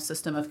formal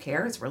system of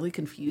care, it's really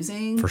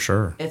confusing. For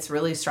sure. It's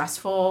really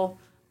stressful,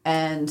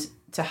 and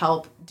to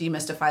help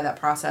demystify that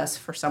process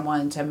for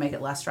someone to make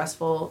it less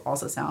stressful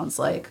also sounds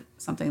like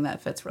something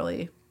that fits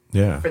really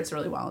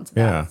well into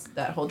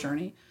that whole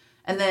journey.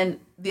 And then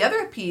the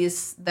other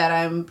piece that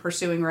I'm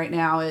pursuing right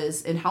now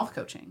is in health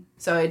coaching.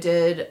 So I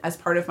did, as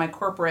part of my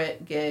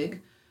corporate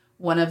gig,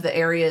 one of the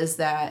areas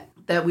that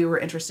we were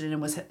interested in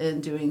was in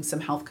doing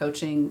some health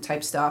coaching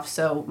type stuff.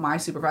 So my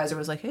supervisor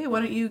was like, hey, why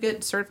don't you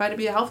get certified to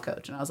be a health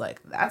coach? And I was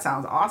like, that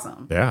sounds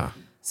awesome. Yeah.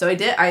 So I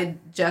did. I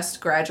just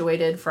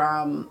graduated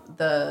from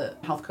the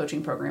health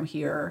coaching program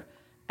here,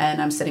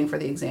 and I'm sitting for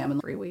the exam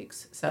in 3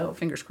 weeks. So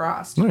fingers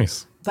crossed.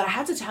 Nice. But I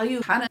have to tell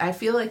you, I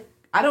feel like,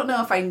 I don't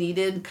know if I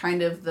needed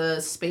kind of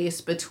the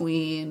space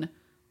between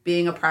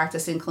being a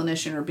practicing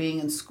clinician or being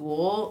in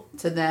school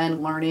to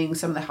then learning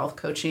some of the health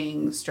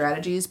coaching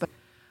strategies. But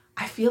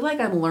I feel like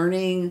I'm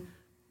learning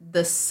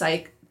the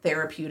psych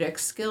therapeutic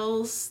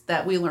skills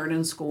that we learn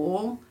in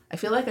school, I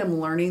feel like I'm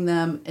learning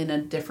them in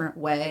a different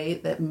way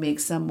that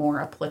makes them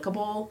more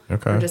applicable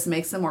or just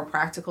makes them more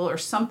practical or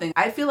something.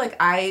 I feel like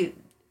I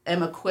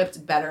am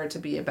equipped better to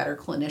be a better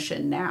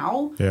clinician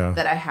now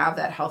that I have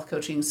that health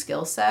coaching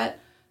skill set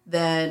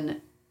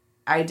than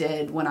I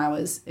did when I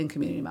was in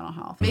community mental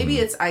health. Maybe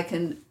it's I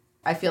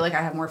feel like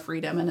I have more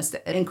freedom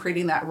in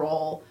creating that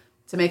role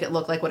to make it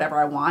look like whatever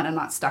I want. I'm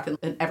not stuck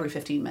in every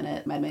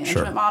 15-minute med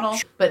management model.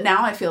 But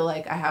now I feel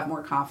like I have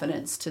more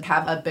confidence to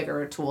have a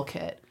bigger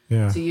toolkit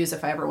to use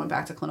if I ever went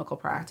back to clinical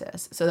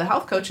practice. So the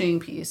health coaching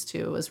piece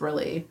too is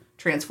really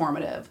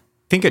transformative.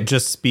 I think it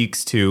just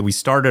speaks to, we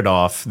started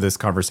off this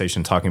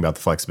conversation talking about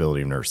the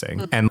flexibility of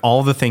nursing and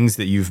all the things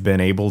that you've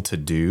been able to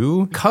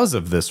do because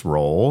of this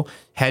role.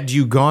 Had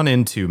you gone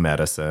into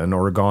medicine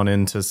or gone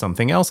into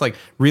something else, like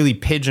really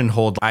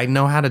pigeonholed, I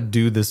know how to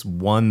do this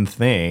one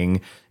thing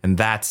and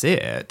that's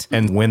it.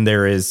 And when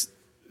there is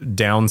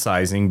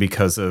downsizing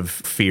because of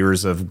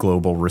fears of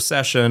global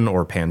recession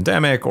or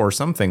pandemic or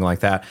something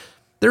like that,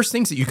 there's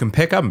things that you can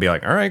pick up and be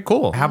like, all right,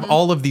 cool. Have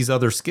all of these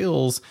other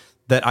skills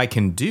that I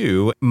can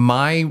do.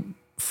 My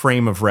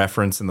frame of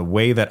reference and the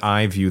way that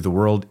I view the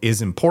world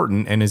is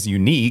important and is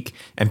unique,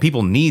 and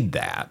people need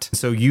that.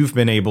 So you've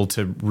been able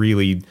to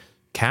really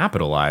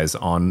capitalize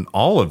on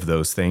all of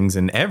those things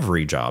in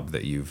every job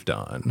that you've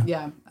done.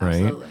 Yeah,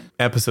 absolutely. Right?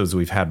 Episodes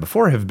we've had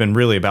before have been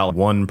really about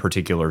one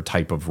particular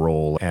type of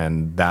role,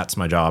 and that's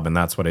my job and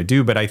that's what I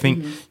do. But I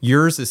think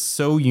yours is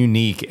so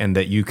unique, and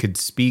that you could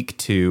speak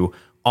to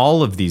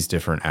all of these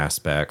different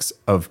aspects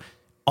of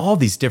all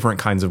these different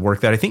kinds of work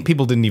that I think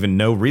people didn't even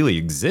know really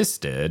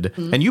existed.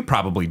 And you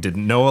probably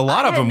didn't know a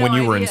lot of them when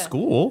you were in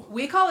school.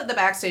 We call it the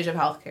backstage of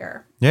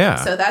healthcare. Yeah.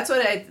 So that's what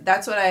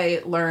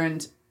I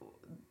learned.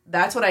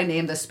 That's what I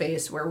named the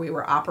space where we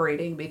were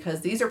operating,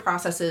 because these are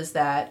processes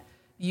that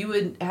you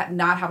would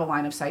not have a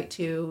line of sight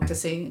to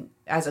see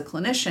as a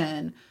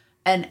clinician.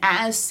 And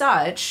as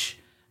such,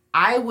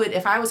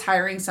 if I was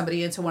hiring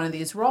somebody into one of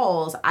these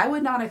roles, I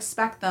would not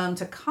expect them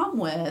to come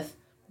with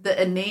the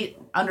innate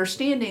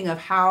understanding of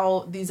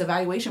how these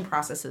evaluation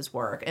processes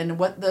work and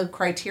what the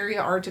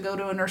criteria are to go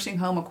to a nursing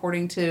home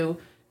according to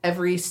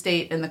every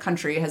state in the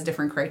country has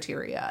different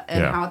criteria,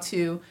 and how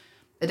to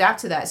adapt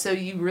to that. So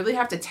you really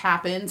have to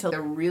tap into the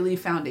really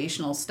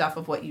foundational stuff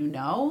of what you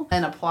know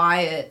and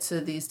apply it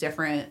to these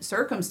different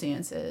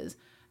circumstances.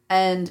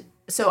 And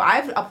so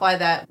I've applied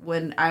that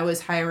when I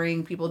was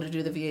hiring people to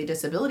do the VA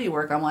disability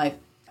work. I'm like,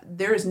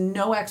 there is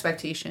no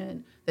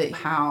expectation that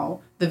how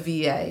the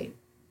VA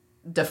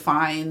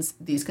defines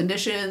these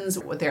conditions,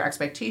 what their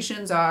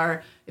expectations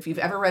are. If you've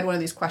ever read one of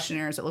these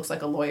questionnaires, it looks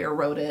like a lawyer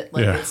wrote it.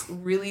 Like it's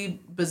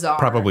really bizarre.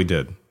 Probably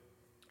did.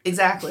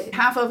 Exactly.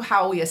 Half of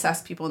how we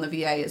assess people in the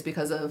VA is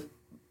because of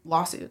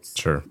lawsuits.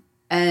 Sure.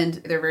 And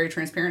they're very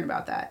transparent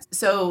about that.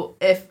 So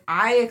if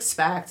I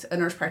expect a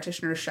nurse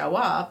practitioner to show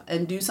up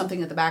and do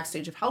something at the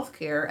backstage of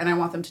healthcare and I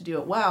want them to do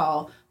it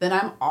well, then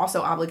I'm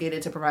also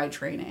obligated to provide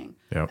training.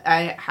 Yep.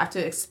 I have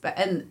to expect,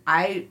 and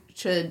I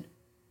should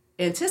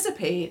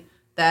anticipate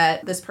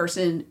that this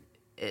person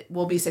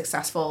will be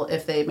successful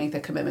if they make the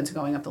commitment to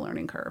going up the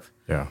learning curve.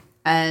 Yeah.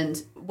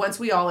 And once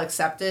we all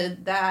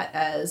accepted that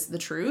as the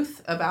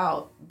truth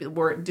about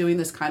we're doing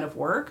this kind of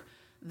work,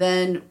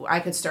 then I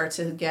could start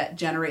to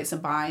generate some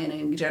buy-in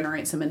and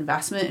generate some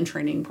investment in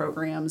training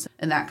programs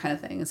and that kind of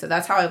thing. And so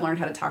that's how I learned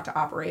how to talk to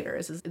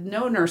operators. Is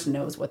no nurse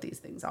knows what these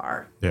things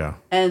are. Yeah.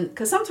 And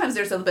because sometimes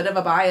there's a bit of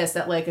a bias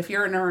that, like, if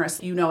you're a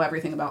nurse, you know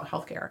everything about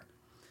healthcare,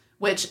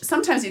 which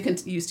sometimes you can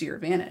use to your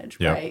advantage,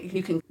 right?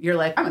 You're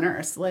like, I'm a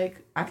nurse,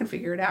 like I can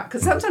figure it out.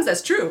 Because sometimes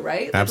that's true,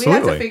 right? Like,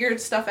 Absolutely. we have to figure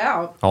stuff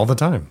out all the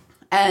time.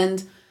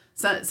 And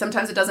so,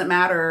 sometimes it doesn't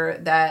matter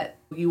that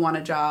you want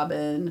a job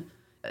in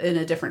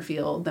a different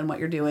field than what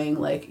you're doing.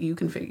 Like you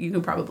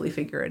can probably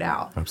figure it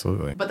out.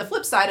 Absolutely. But the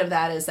flip side of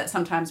that is that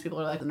sometimes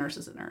people are like, the nurse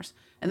is a nurse,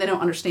 and they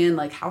don't understand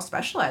like how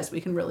specialized we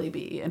can really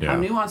be and how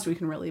nuanced we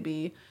can really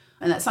be,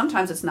 and that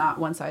sometimes it's not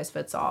one size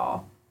fits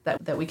all.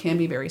 That we can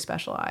be very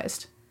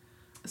specialized.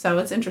 So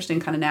it's interesting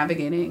kind of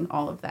navigating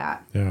all of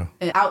that. Yeah.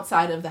 And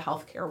outside of the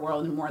healthcare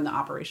world and more in the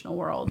operational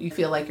world, you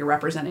feel like you're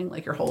representing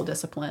like your whole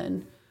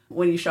discipline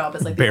when you show up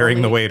as like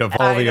bearing the weight of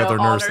all the other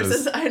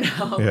nurses. I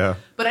know. Yeah.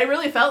 But I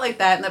really felt like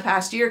that in the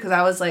past year, because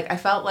I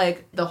felt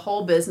like the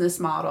whole business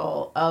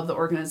model of the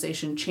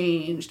organization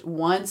changed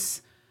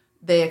once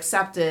they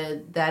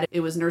accepted that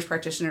it was nurse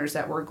practitioners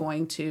that were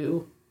going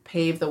to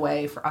pave the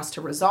way for us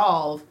to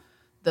resolve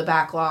the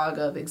backlog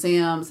of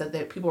exams,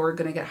 that people were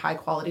going to get high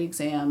quality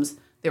exams.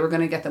 They were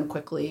going to get them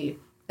quickly,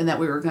 and that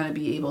we were going to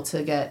be able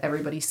to get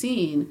everybody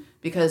seen,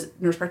 because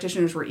nurse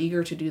practitioners were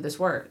eager to do this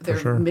work.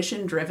 They're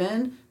mission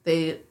driven.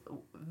 They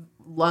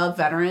love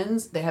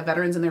veterans. They have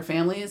veterans in their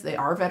families. They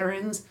are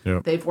veterans.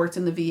 Yep. They've worked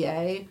in the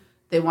VA.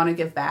 They want to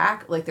give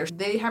back. Like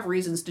they have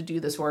reasons to do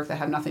this work that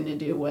have nothing to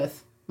do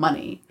with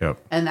money. Yep.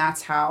 And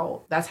that's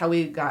how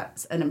we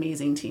got an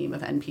amazing team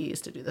of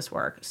NPs to do this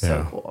work.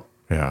 So cool.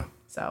 Yeah.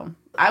 So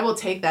I will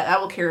take that. That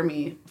will carry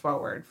me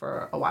forward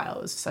for a while.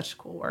 It was such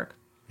cool work.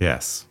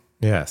 Yes.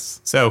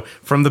 Yes. So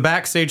from the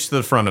backstage to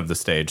the front of the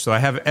stage. So I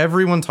have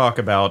everyone talk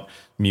about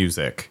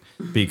music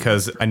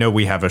because I know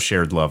we have a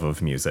shared love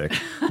of music.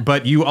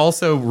 But you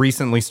also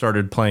recently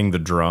started playing the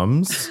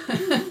drums.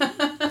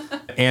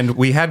 And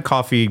we had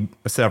coffee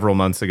several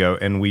months ago,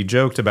 and we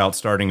joked about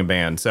starting a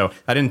band. So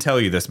I didn't tell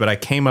you this, but I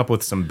came up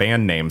with some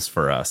band names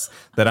for us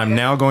that I'm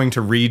now going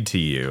to read to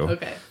you.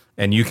 Okay.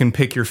 And you can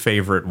pick your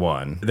favorite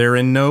one. They're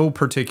in no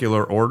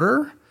particular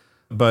order,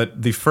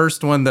 but the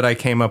first one that I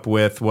came up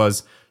with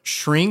was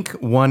Shrink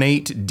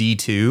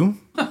 18D2.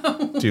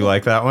 Do you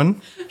like that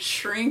one?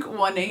 Shrink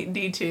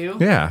 18D2?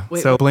 Yeah.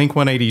 Wait, so Blink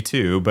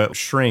 182, but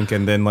Shrink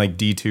and then like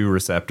D2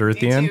 receptor at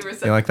the D2 end.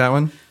 receptor. You like that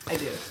one? I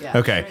do, yeah.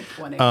 Okay.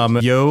 Shrink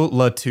 182. Yo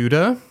La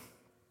Tuda,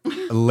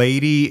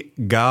 Lady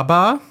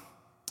Gaba.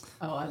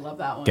 Oh, I love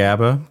that one.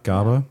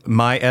 Gaba.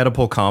 My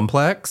Oedipal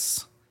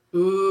Complex.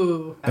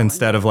 Ooh.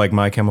 Instead of like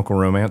My Chemical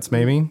Romance,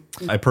 maybe.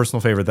 A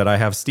personal favorite that I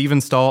have, Steven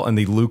Stahl and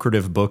the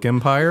Lucrative Book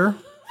Empire.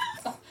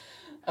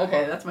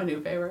 Okay, that's my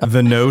new favorite.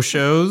 The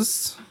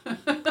No-Shows.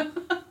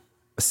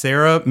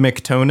 Sarah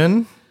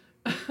McTonin.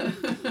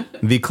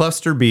 The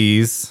Cluster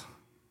Bees.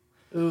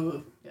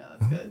 Ooh, yeah,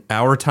 that's good.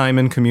 Our Time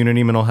in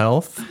Community Mental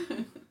Health.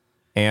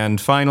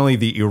 And finally,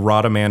 the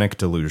Erotomanic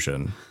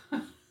Delusion.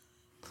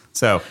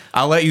 So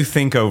I'll let you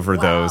think over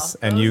those,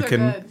 and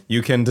those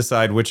you can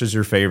decide which is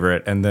your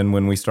favorite, and then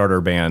when we start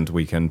our band,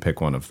 we can pick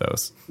one of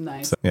those.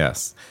 Nice. So,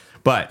 yes.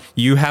 But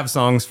you have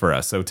songs for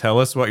us, so tell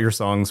us what your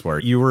songs were.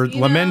 You were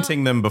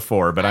lamenting them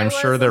before, but I'm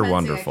sure they're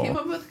wonderful. I came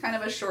up with kind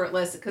of a short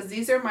list because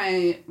these are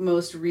my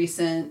most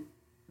recent,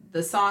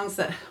 the songs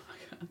that, oh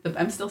my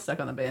God, I'm still stuck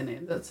on the band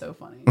name. That's so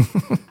funny.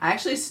 I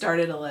actually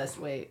started a list.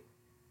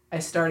 I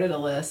started a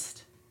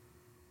list.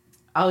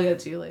 I'll get it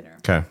to you later.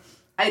 Okay.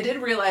 I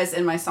did realize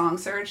in my song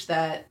search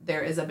that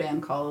there is a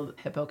band called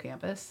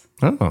Hippocampus.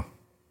 Oh.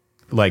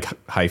 Like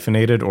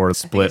hyphenated or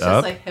split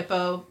up? Just like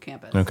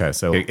Hippocampus. Okay,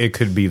 so it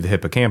could be the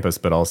hippocampus,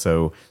 but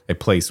also a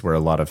place where a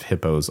lot of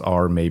hippos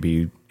are,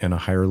 maybe in a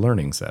higher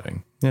learning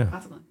setting. Yeah.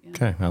 Possibly. Yeah.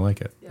 Okay, I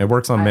like it. Yeah. It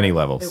works on many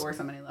levels. It works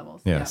on many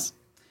levels. Yes.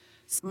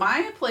 Yeah.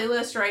 My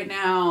playlist right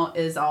now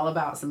is all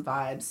about some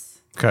vibes.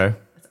 Okay.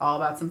 It's all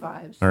about some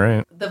vibes. All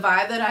right. The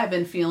vibe that I've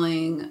been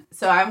feeling,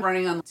 so I'm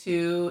running on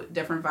two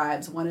different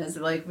vibes. One is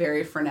like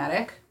very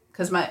frenetic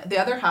because the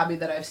other hobby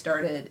that I've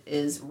started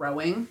is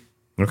rowing.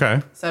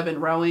 Okay. So I've been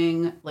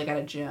rowing like at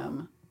a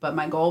gym, but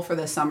my goal for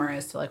this summer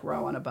is to like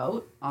row on a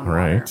boat on water.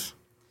 Right.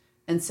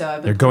 And so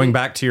I've been You're going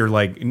back to your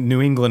like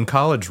New England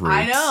college roots.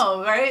 I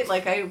know, right?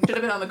 Like I should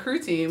have been on the crew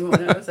team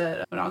when I was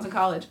in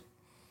college.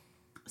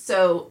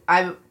 So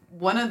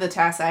one of the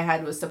tasks I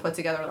had was to put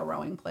together a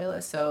rowing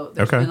playlist. So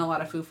there's been a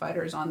lot of Foo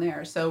Fighters on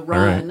there. So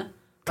Run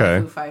by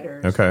Foo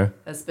Fighters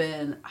has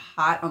been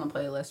hot on the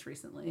playlist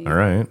recently. All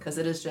right. Because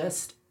it is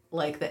just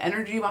like the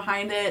energy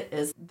behind it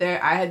is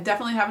there. I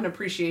definitely have an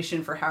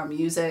appreciation for how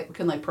music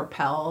can like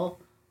propel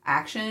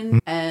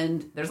action,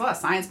 and there's a lot of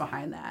science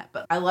behind that,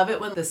 but I love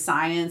it when the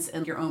science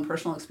and your own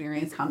personal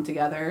experience come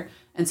together.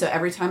 And so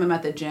every time I'm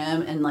at the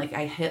gym and like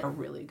I hit a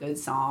really good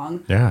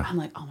song, I'm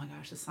like, oh my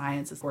gosh, the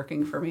science is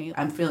working for me.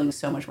 I'm feeling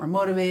so much more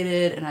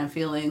motivated, and I'm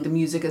feeling the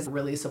music is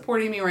really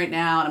supporting me right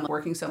now, and I'm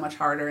working so much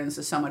harder, and this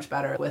is so much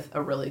better with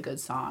a really good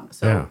song.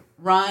 So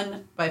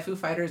Run by Foo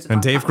Fighters.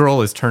 And Dave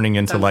Grohl is turning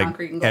into like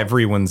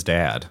everyone's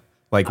dad.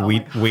 Like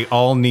we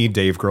all need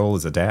Dave Grohl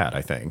as a dad,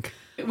 I think.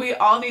 We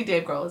all need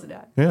Dave Grohl as a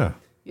dad. Yeah.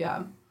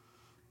 Yeah.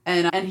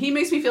 And he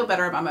makes me feel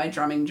better about my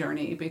drumming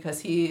journey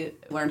because he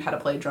learned how to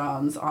play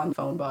drums on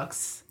phone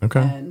books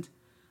and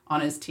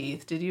on his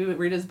teeth. Did you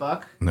read his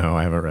book? No,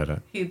 I haven't read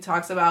it. He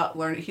talks about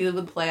he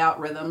would play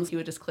out rhythms. He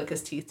would just click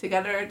his teeth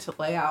together to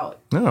play out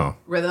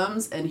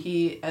rhythms. And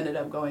he ended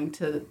up going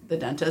to the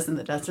dentist, and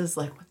the dentist is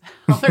like,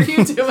 what the hell are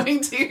you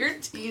doing to your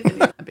teeth?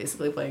 And I'm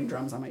basically playing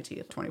drums on my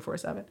teeth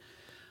 24/7.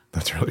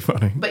 That's really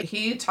funny. But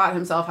he taught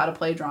himself how to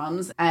play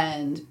drums,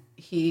 and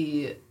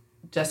he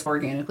just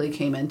organically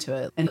came into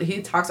it. And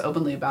he talks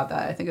openly about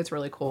that. I think it's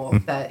really cool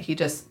that he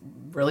just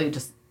really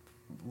just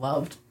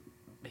loved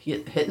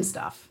hitting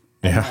stuff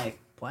and like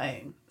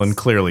playing. And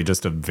clearly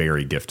just a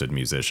very gifted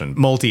musician.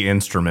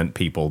 Multi-instrument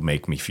people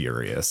make me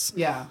furious.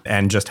 Yeah.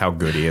 And just how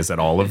good he is at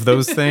all of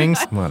those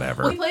things.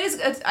 Whatever. Well,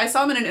 I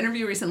saw him in an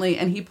interview recently,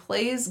 and he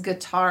plays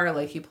guitar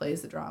like he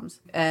plays the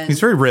drums. And he's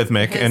very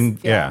rhythmic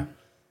Yeah.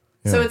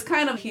 So it's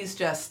kind of, he's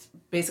just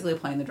basically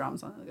playing the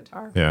drums on the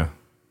guitar. Yeah.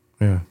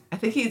 Yeah. I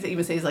think he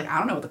even says like, I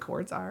don't know what the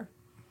chords are.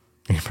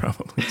 He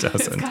probably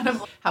doesn't. It's kind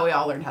of how we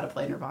all learned how to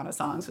play Nirvana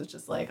songs, was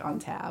just like on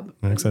tab.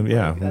 Except,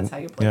 that's how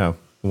you play. Yeah.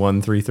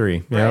 1, 3,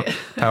 3. Yep. Right.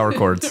 Power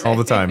chords all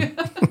the time.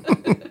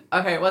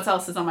 Okay, what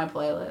else is on my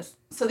playlist?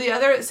 So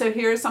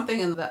here's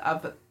something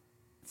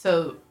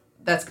so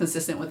that's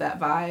consistent with that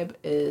vibe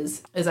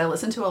is I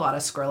listen to a lot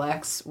of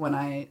Skrillex when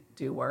I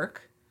do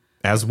work.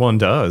 As one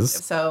does.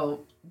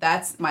 So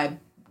that's my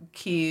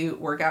key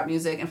workout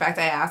music. In fact,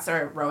 I asked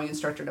our rowing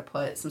instructor to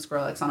put some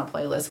Skrillex on a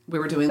playlist. We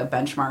were doing a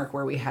benchmark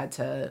where we had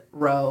to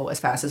row as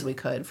fast as we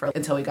could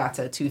until we got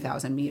to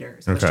 2,000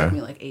 meters, which took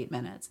me like 8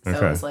 minutes. So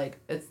it was like,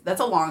 that's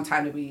a long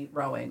time to be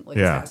rowing like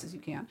as fast as you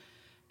can.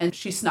 And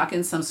she snuck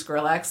in some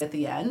Skrillex at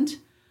the end.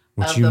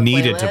 Which you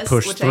needed to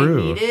push which through.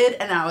 I needed.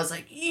 And I was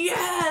like,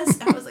 yes.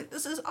 I was like,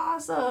 this is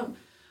awesome.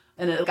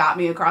 And it got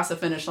me across the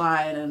finish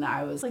line. And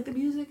I was like, the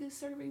music is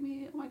serving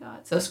me. Oh my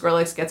God. So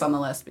Skrillex gets on the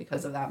list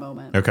because of that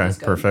moment. Okay,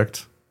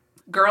 perfect.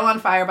 Girl on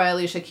Fire by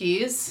Alicia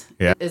Keys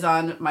is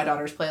on my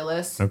daughter's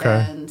playlist.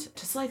 Okay. And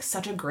just like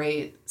such a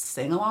great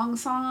sing-along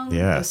song.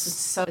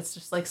 Yes. It's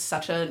just like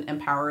such an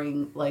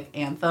empowering like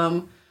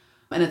anthem.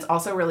 And it's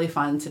also really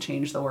fun to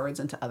change the words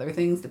into other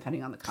things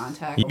depending on the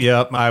context.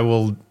 Yep, I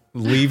will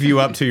leave you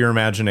up to your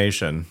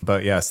imagination.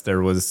 But yes,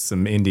 there was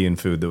some Indian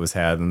food that was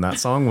had, and that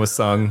song was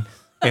sung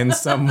in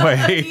some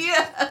way.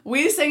 Yeah.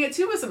 We sang it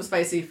too with some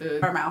spicy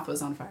food. Our mouth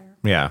was on fire.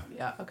 Yeah.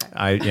 Yeah, okay.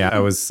 I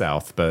was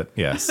South, but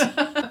yes.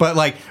 But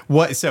like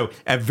what so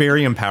a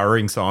very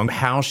empowering song.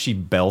 How she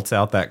belts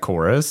out that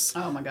chorus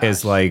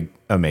is like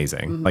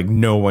amazing. Mm-hmm. Like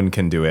no one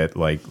can do it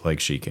like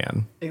she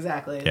can.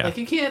 Exactly. Yeah. Like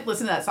you can't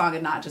listen to that song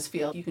and not just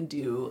feel you can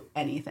do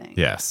anything.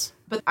 Yes.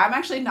 But I'm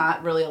actually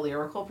not really a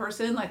lyrical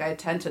person. Like I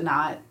tend to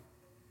not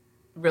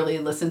really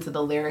listen to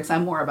the lyrics.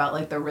 I'm more about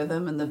like the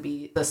rhythm and the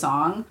beat, the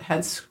song.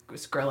 Hence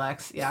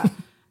Skrillex, yeah.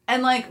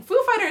 And like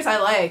Foo Fighters I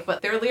like,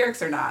 but their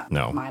lyrics are not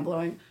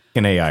mind-blowing.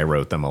 An AI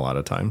wrote them a lot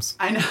of times.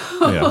 I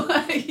know.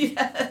 Yeah.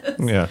 Yes.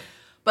 Yeah.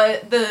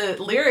 But the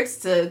lyrics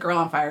to Girl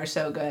on Fire are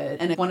so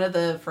good. And one of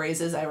the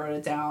phrases I wrote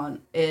it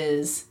down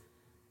is,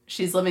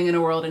 she's living in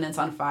a world and it's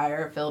on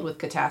fire, filled with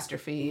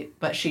catastrophe,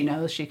 but she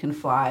knows she can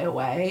fly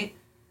away.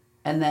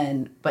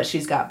 But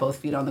she's got both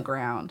feet on the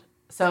ground.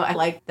 So I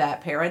like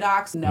that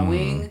paradox,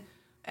 knowing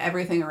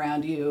everything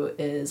around you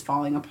is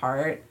falling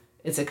apart.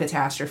 It's a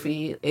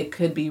catastrophe. It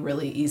could be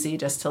really easy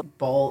just to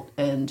bolt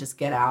and just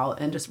get out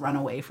and just run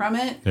away from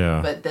it.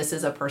 Yeah. But this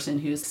is a person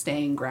who's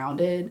staying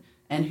grounded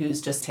and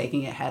who's just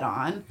taking it head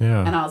on.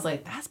 Yeah. And I was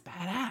like, that's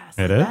badass.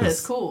 It is. That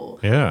is cool.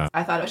 Yeah.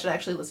 I thought I should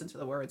actually listen to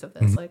the words of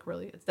this. Like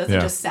really, it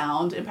doesn't just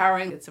sound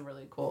empowering. It's a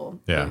really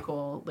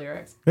cool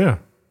lyrics. Yeah.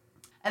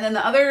 And then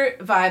the other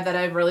vibe that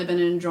I've really been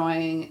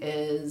enjoying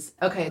is,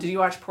 did you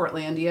watch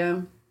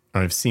Portlandia?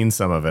 I've seen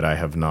some of it. I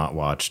have not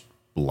watched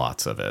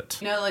lots of it.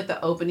 You know, like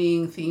the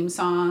opening theme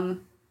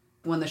song,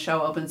 when the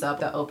show opens up,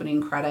 the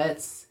opening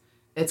credits,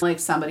 it's like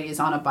somebody is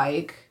on a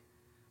bike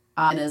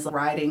and is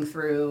riding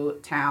through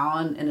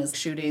town and is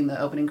shooting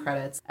the opening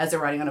credits as they're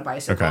riding on a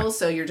bicycle. Okay.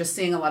 So you're just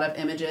seeing a lot of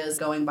images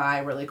going by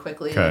really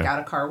quickly, like out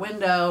a car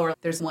window, or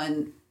there's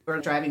one or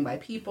driving by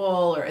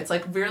people, or it's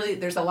like really,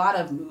 there's a lot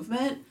of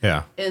movement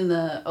in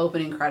the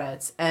opening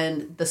credits.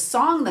 And the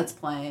song that's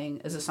playing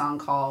is a song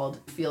called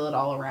Feel It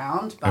All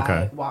Around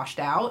by Washed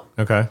Out.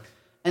 Okay.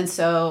 And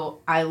so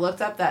I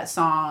looked up that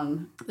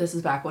song. This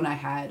is back when I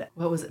had,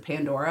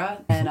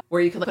 Pandora? And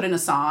where you could put in a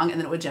song and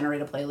then it would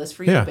generate a playlist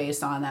for you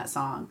based on that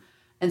song.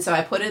 And so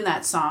I put in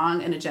that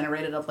song and it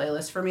generated a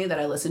playlist for me that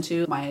I listened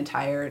to my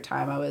entire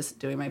time I was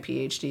doing my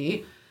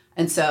PhD.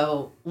 And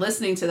so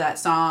listening to that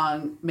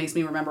song makes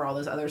me remember all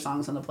those other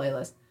songs on the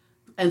playlist.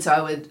 And so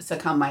I would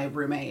succumb my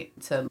roommate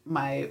to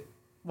my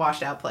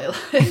Washed Out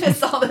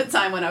playlist all the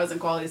time when I was in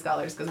Quality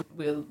Scholars because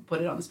we would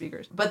put it on the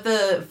speakers. But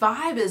the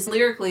vibe is,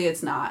 lyrically,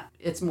 it's not.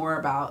 It's more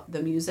about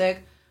the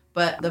music.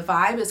 But the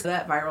vibe is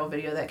that viral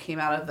video that came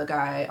out of the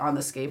guy on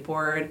the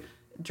skateboard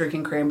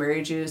drinking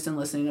cranberry juice and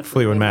listening to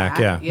Fleetwood Mac.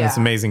 Yeah. It's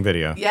an amazing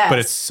video. Yes. But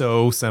it's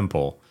so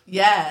simple.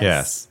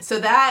 Yes.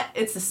 So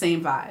it's the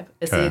same vibe.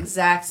 It's the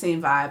exact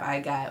same vibe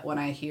I get when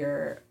I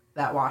hear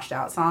that Washed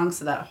Out song.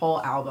 So that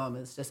whole album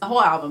is the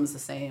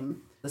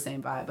same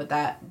vibe, but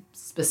that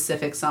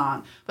specific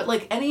song. But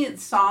like any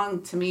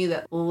song to me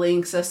that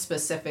links a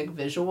specific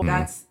visual, we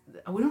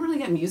don't really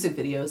get music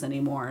videos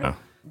anymore. Oh.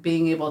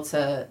 Being able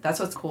to, that's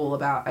what's cool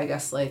about, I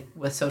guess, like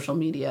with social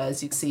media,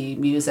 is you see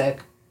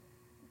music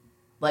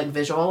like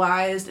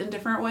visualized in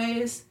different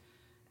ways.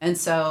 And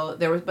so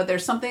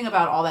there's something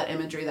about all that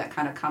imagery that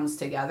kind of comes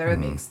together that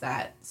makes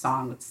that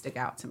song stick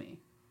out to me.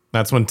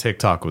 That's when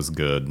TikTok was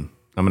good.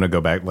 I'm going to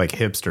go back like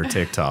hipster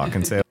TikTok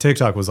and say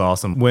TikTok was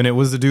awesome. When it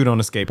was a dude on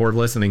a skateboard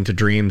listening to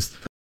Dreams.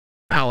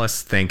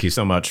 Alice, thank you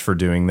so much for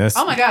doing this.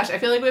 Oh my gosh, I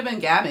feel like we've been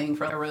gabbing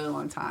for a really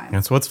long time.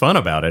 That's what's fun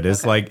about it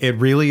is like it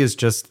really is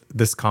just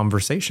this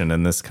conversation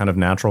and this kind of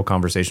natural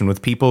conversation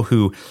with people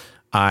who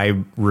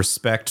I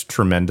respect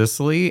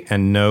tremendously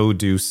and know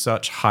do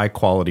such high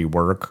quality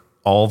work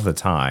all the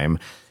time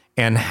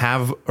and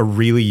have a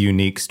really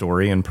unique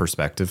story and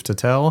perspective to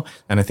tell.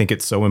 And I think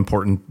it's so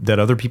important that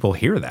other people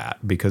hear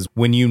that, because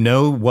when you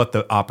know what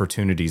the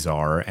opportunities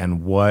are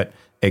and what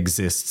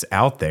exists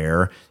out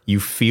there, you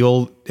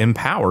feel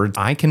empowered.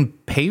 I can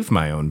pave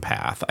my own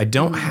path. I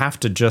don't have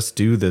to just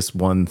do this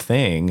one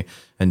thing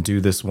and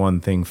do this one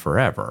thing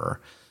forever,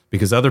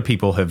 because other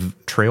people have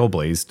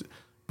trailblazed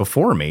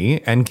before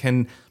me and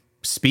can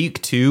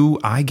speak to,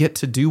 I get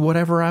to do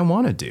whatever I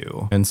want to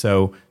do. And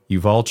so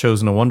you've all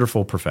chosen a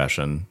wonderful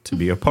profession to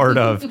be a part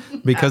of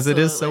because it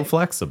is so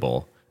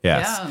flexible.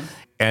 Yes. Yeah.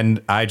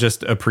 And I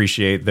just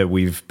appreciate that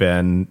we've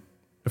been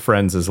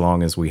friends as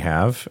long as we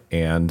have,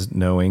 and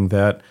knowing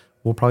that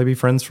we'll probably be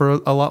friends for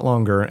a lot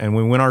longer. And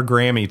we win our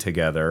Grammy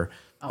together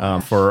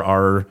for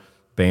our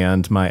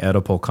band, My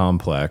Oedipal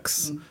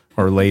Complex.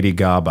 or Lady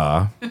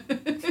Gaba.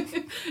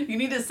 You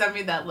need to send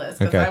me that list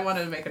because I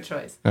wanted to make a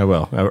choice. I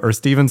will. Or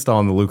Steven Stahl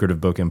in the lucrative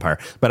book empire.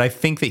 But I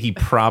think that he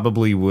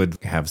probably would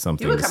have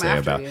something to say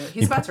about.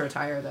 He's about to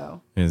retire,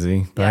 though. Is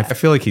he? But I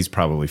feel like he's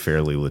probably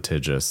fairly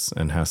litigious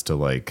and has to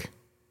like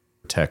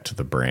protect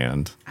the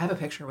brand. I have a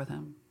picture with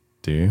him.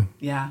 Do you?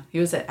 Yeah, he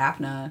was at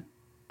APNA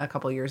a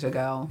couple years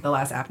ago, the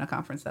last APNA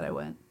conference that I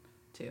went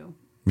to.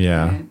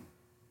 Yeah. Right?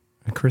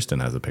 Kristen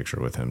has a picture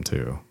with him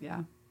too.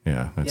 Yeah.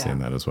 Yeah, I've seen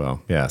that as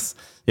well. Yes.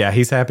 Yeah,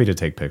 he's happy to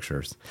take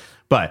pictures.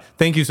 But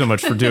thank you so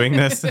much for doing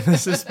this.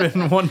 This has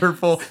been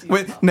wonderful.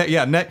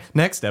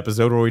 Next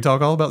episode where we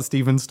talk all about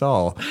Steven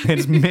Stahl and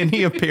his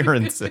many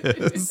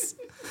appearances.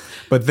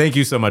 But thank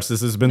you so much.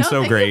 This has been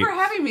so great. Thank you for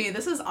having me.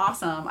 This is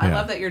awesome. I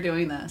love that you're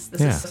doing this.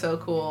 This is so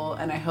cool.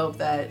 And I hope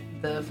that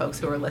the folks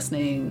who are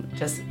listening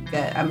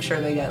I'm sure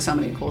they get so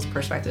many cool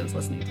perspectives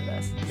listening to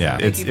this. So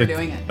thank you for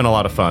doing it. It's been a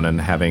lot of fun and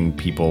having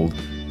people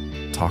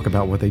talk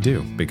about what they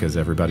do because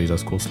everybody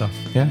does cool stuff.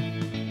 Yeah.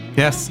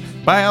 Yes.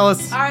 Bye,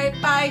 Alice. All right.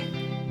 Bye.